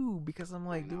do because I'm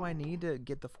like, do I need to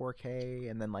get the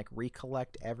 4K and then like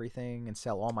recollect everything and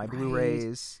sell all my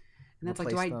Blu-rays? And that's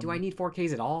like, do I need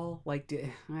 4Ks at all? Like,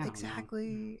 exactly.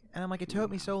 Know. And I'm like, it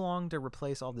took me so long to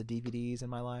replace all the DVDs in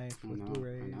my life with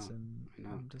Blu-rays, and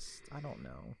I don't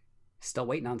know. Still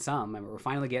waiting on some. I mean, we're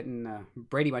finally getting a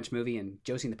Brady Bunch movie and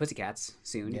Josie and the Pussycats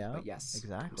soon. Yeah, but yes,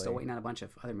 exactly. I'm still waiting on a bunch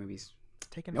of other movies.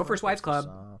 No First Wives Club.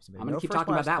 I'm going to keep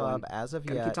talking about that one. As of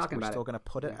yet, we're still going to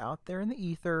put it out there in the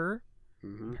ether.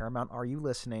 Paramount, are you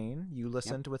listening? You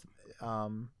listened with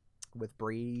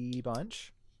Brady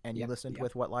Bunch, and you listened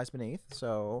with What Lies Beneath.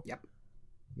 So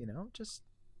just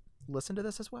listen to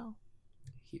this as well.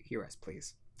 Hear us,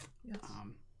 please. Yes.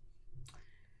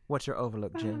 What's your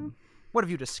overlook, Jim? What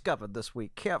have you discovered this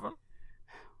week, Kevin?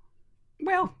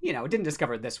 Well, didn't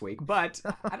discover it this week, but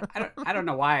I don't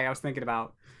know why I was thinking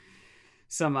about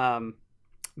some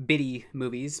Biddy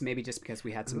movies, maybe just because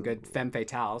we had some good femme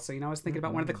fatales. So, I was thinking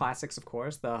about one of the classics, of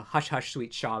course, the Hush Hush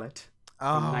Sweet Charlotte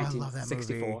from 1964. I love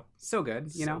that movie. So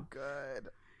good, So good.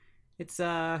 It's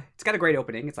got a great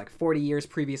opening. It's like 40 years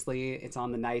previously. It's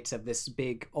on the night of this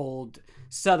big old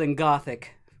Southern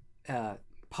Gothic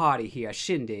party here,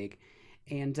 shindig.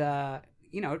 And,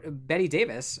 Betty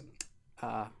Davis,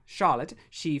 Charlotte,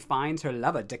 she finds her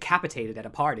lover decapitated at a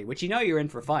party, which you're in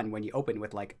for fun when you open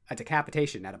with like a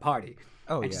decapitation at a party.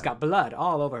 Oh, and she's got blood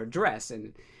all over her dress.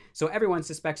 And so everyone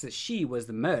suspects that she was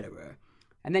the murderer.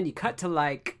 And then you cut to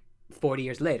like 40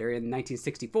 years later in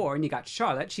 1964, and you got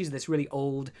Charlotte. She's this really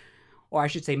old, or I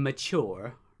should say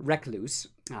mature, recluse.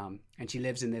 And she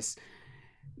lives in this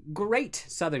great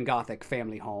Southern Gothic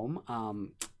family home.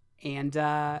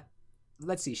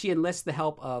 Let's see, she enlists the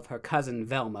help of her cousin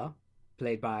Velma,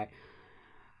 played by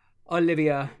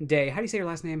Olivia Day. How do you say her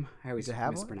last name? I always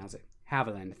mispronounce it.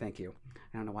 Haviland, thank you.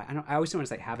 I don't know why. I always want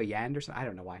to say Haviland or something. I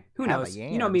don't know why. Who knows?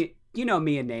 You know me. You know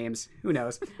me and names. Who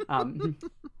knows? And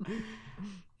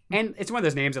it's one of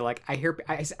those names that like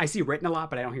I see written a lot,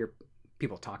 but I don't hear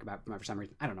people talk about it for some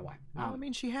reason. I don't know why. Well,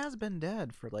 she has been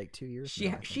dead for like 2 years.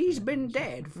 She's been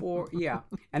dead for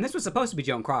And this was supposed to be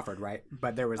Joan Crawford, right?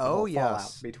 But there was the whole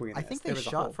fallout between. I think they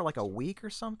shot for like a week or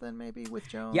something, maybe with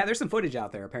Joan. Yeah, there's some footage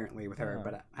out there apparently with her,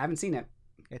 but I haven't seen it.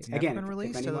 It's never been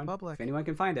released to the public. If anyone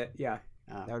can find it,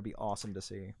 that would be awesome to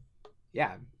see.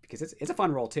 Yeah, because it's a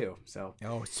fun role too. So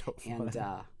it's so fun.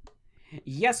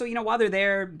 And so while they're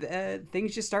there,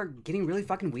 things just start getting really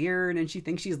fucking weird, and she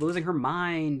thinks she's losing her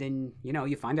mind, and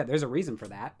you find out there's a reason for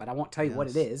that, but I won't tell you what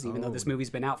it is, even though this movie's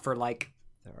been out for like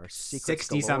there are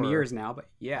 60 some years now. But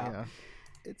yeah,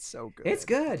 it's so good. It's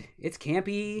good. It's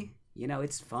campy.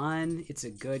 It's fun. It's a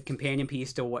good companion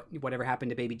piece to whatever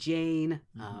happened to Baby Jane.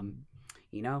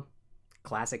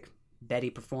 Classic Betty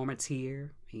performance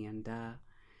here, and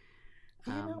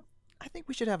I think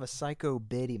we should have a Psycho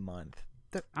Biddy month.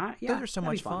 Those are so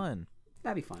much fun.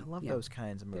 That'd be fun. I love those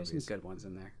kinds of movies. There's some good ones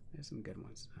in there. There's some good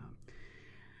ones.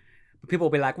 But people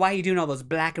will be like, "Why are you doing all those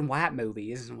black and white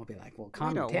movies?" And we'll be like, "Well,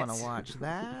 we don't want to watch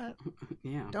that."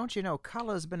 Yeah. Don't you know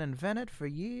color's been invented for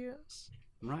years?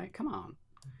 Right. Come on.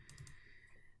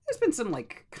 There's been some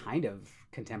like kind of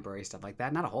contemporary stuff like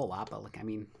that. Not a whole lot, but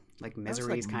like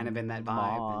Misery is kind of in that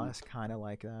vibe. Ma's kind of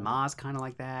like that. Ma's kind of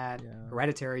like that. Yeah.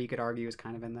 Hereditary, you could argue, is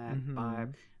kind of in that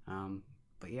vibe.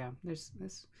 But yeah, there's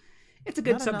it's a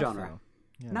good subgenre.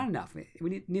 Yeah. Not enough.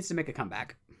 It needs to make a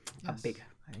comeback. Yes, I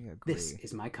agree. This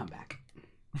is my comeback.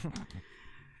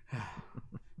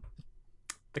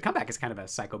 The comeback is kind of a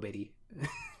Psycho Biddy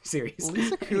series.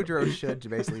 Lisa Kudrow should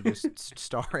basically just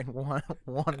star in one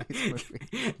of these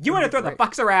movies. You want to throw the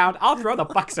bucks around? I'll throw the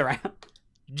bucks around.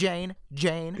 Jane.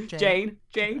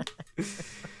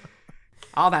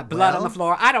 All that blood on the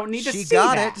floor. I don't need to see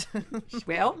that. She got it.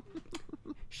 Well,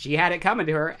 she had it coming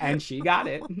to her, and she got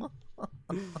it.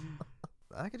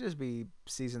 That could just be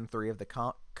season 3 of the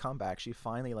comeback. She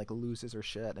finally like loses her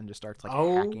shit and just starts like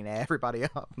hacking everybody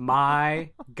up. My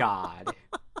God.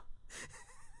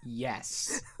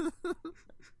 Yes.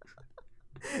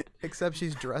 Except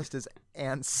she's dressed as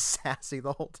Aunt Sassy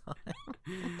the whole time.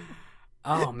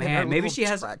 Oh man, maybe she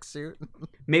has tracksuit.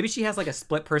 Maybe she has like a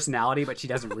split personality, but she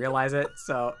doesn't realize it.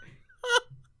 So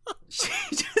she's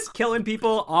just killing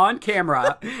people on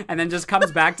camera, and then just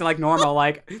comes back to like normal,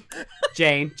 like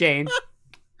Jane.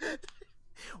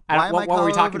 What were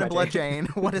we talking about, Jane?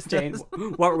 What is Jane? This?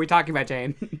 What were we talking about,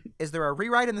 Jane? Is there a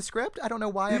rewrite in the script? I don't know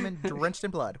why I'm drenched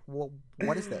in blood.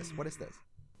 What is this? What is this?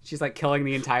 She's like killing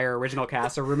the entire original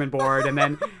cast of Room and Board, and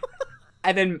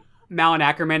then Malin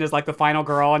Ackerman is like the final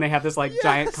girl, and they have this like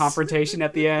giant confrontation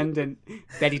at the end, and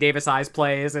Betty Davis Eyes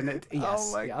plays, and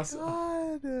oh my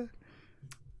God.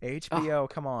 HBO,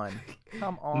 come on.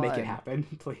 Make it happen,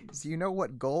 please. Do you know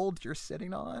what gold you're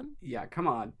sitting on? Yeah, come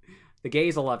on. The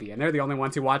gays will love you, and they're the only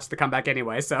ones who watch the comeback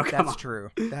anyway, so come on. That's true.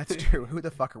 That's true. Who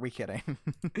the fuck are we kidding?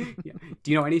 Yeah.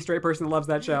 Do you know any straight person that loves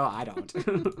that show? I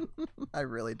don't. I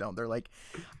really don't. They're like,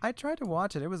 I tried to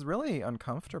watch it. It was really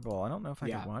uncomfortable. I don't know if I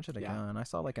could watch it again. I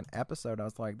saw like an episode. I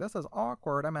was like, this is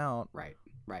awkward. I'm out. Right.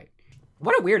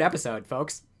 What a weird episode,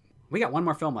 folks. We got one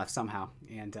more film left somehow,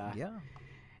 and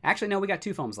actually, no, we got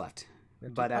 2 films left.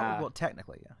 But well,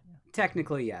 technically, yeah.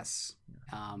 Technically, yes.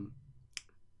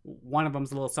 One of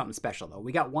them's a little something special, though.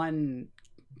 We got one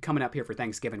coming up here for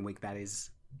Thanksgiving week that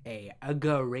is a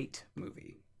great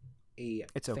movie.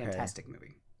 It's fantastic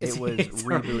movie. it was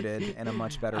rebooted in a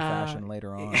much better fashion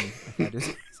later on.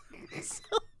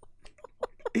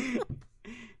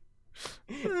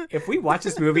 If we watch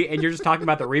this movie and you're just talking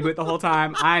about the reboot the whole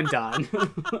time, I'm done.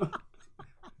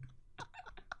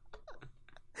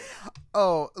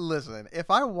 Oh, listen, if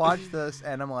I watch this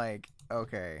and I'm like,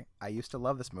 okay, I used to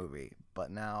love this movie,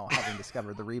 but now having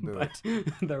discovered the reboot,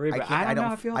 I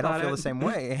don't feel the same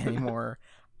way anymore.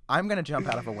 I'm gonna jump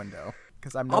out of a window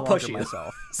because I'm no I'll longer push you.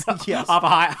 myself. Yes, off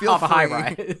a high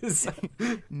rise.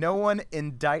 No one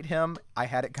indict him. I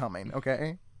had it coming.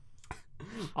 Okay.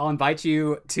 I'll invite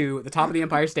you to the top of the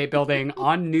Empire State Building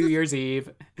on New Year's Eve,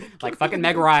 like fucking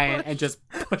Meg Ryan, and just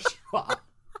push you off.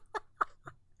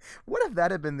 What if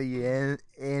that had been the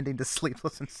ending to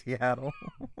Sleepless in Seattle?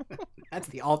 That's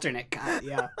the alternate cut,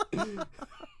 yeah.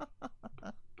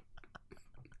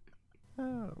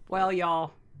 Well,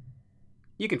 y'all,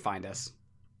 you can find us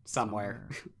somewhere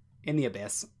in the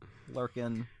abyss.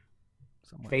 Lurking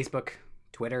somewhere. Facebook,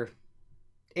 Twitter,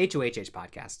 HOHH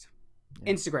Podcast.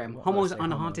 Yeah. Instagram, Homos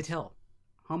on a Haunted Hill.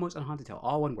 Homos on a Haunted Hill,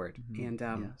 all one word. Mm-hmm. And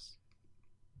yes.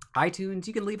 iTunes,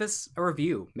 you can leave us a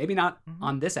review. Maybe not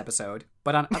on this episode,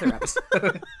 but on other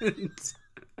episodes.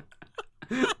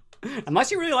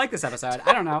 Unless you really like this episode.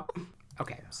 I don't know.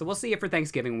 Okay, so we'll see you for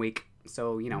Thanksgiving week.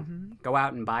 So, go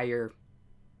out and buy your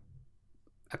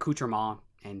accoutrement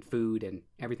and food and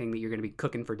everything that you're going to be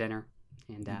cooking for dinner.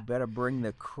 And you better bring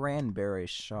the cranberry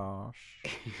sauce.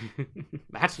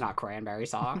 That's not cranberry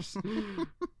sauce.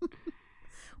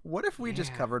 What if we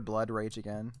just covered Blood Rage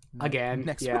again?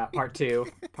 Next week? Part two.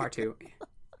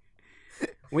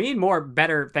 We need more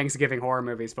better Thanksgiving horror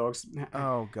movies, folks.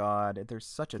 Oh God, there's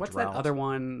such a What's drought. That other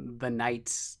one? The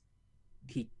Night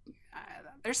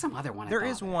there's some other one. There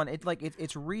is one.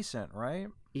 It's recent, right?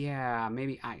 Yeah,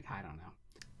 maybe I don't know.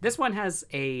 This one has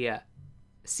a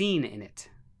scene in it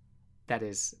that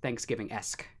is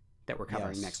Thanksgiving-esque that we're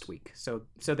covering next week. So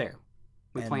there,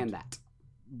 we planned that.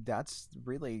 That's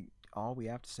really all we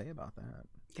have to say about that.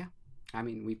 Yeah, I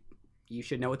mean you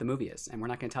should know what the movie is, and we're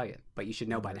not going to tell you, but you should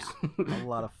know by now. A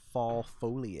lot of fall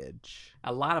foliage.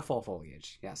 A lot of fall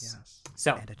foliage, yes.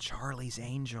 So and a Charlie's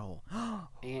Angel. Oh,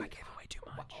 and I gave away too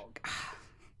much.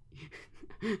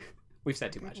 We've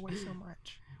said too much. Away so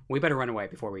much. We better run away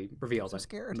before we reveal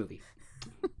the movie.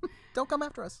 Don't come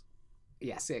after us.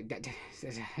 Yes,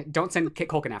 don't send Kit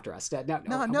Culkin after us. No.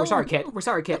 We're sorry, Kit. We're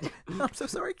sorry, Kit. I'm so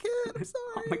sorry, Kit. I'm sorry.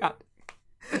 Oh my God.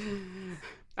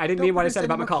 I didn't mean what I said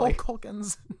about Macaulay.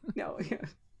 Culkins. No.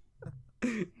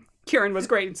 Kieran was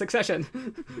great in Succession.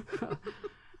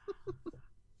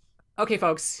 Okay,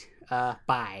 folks.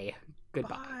 Bye.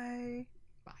 Goodbye. Bye.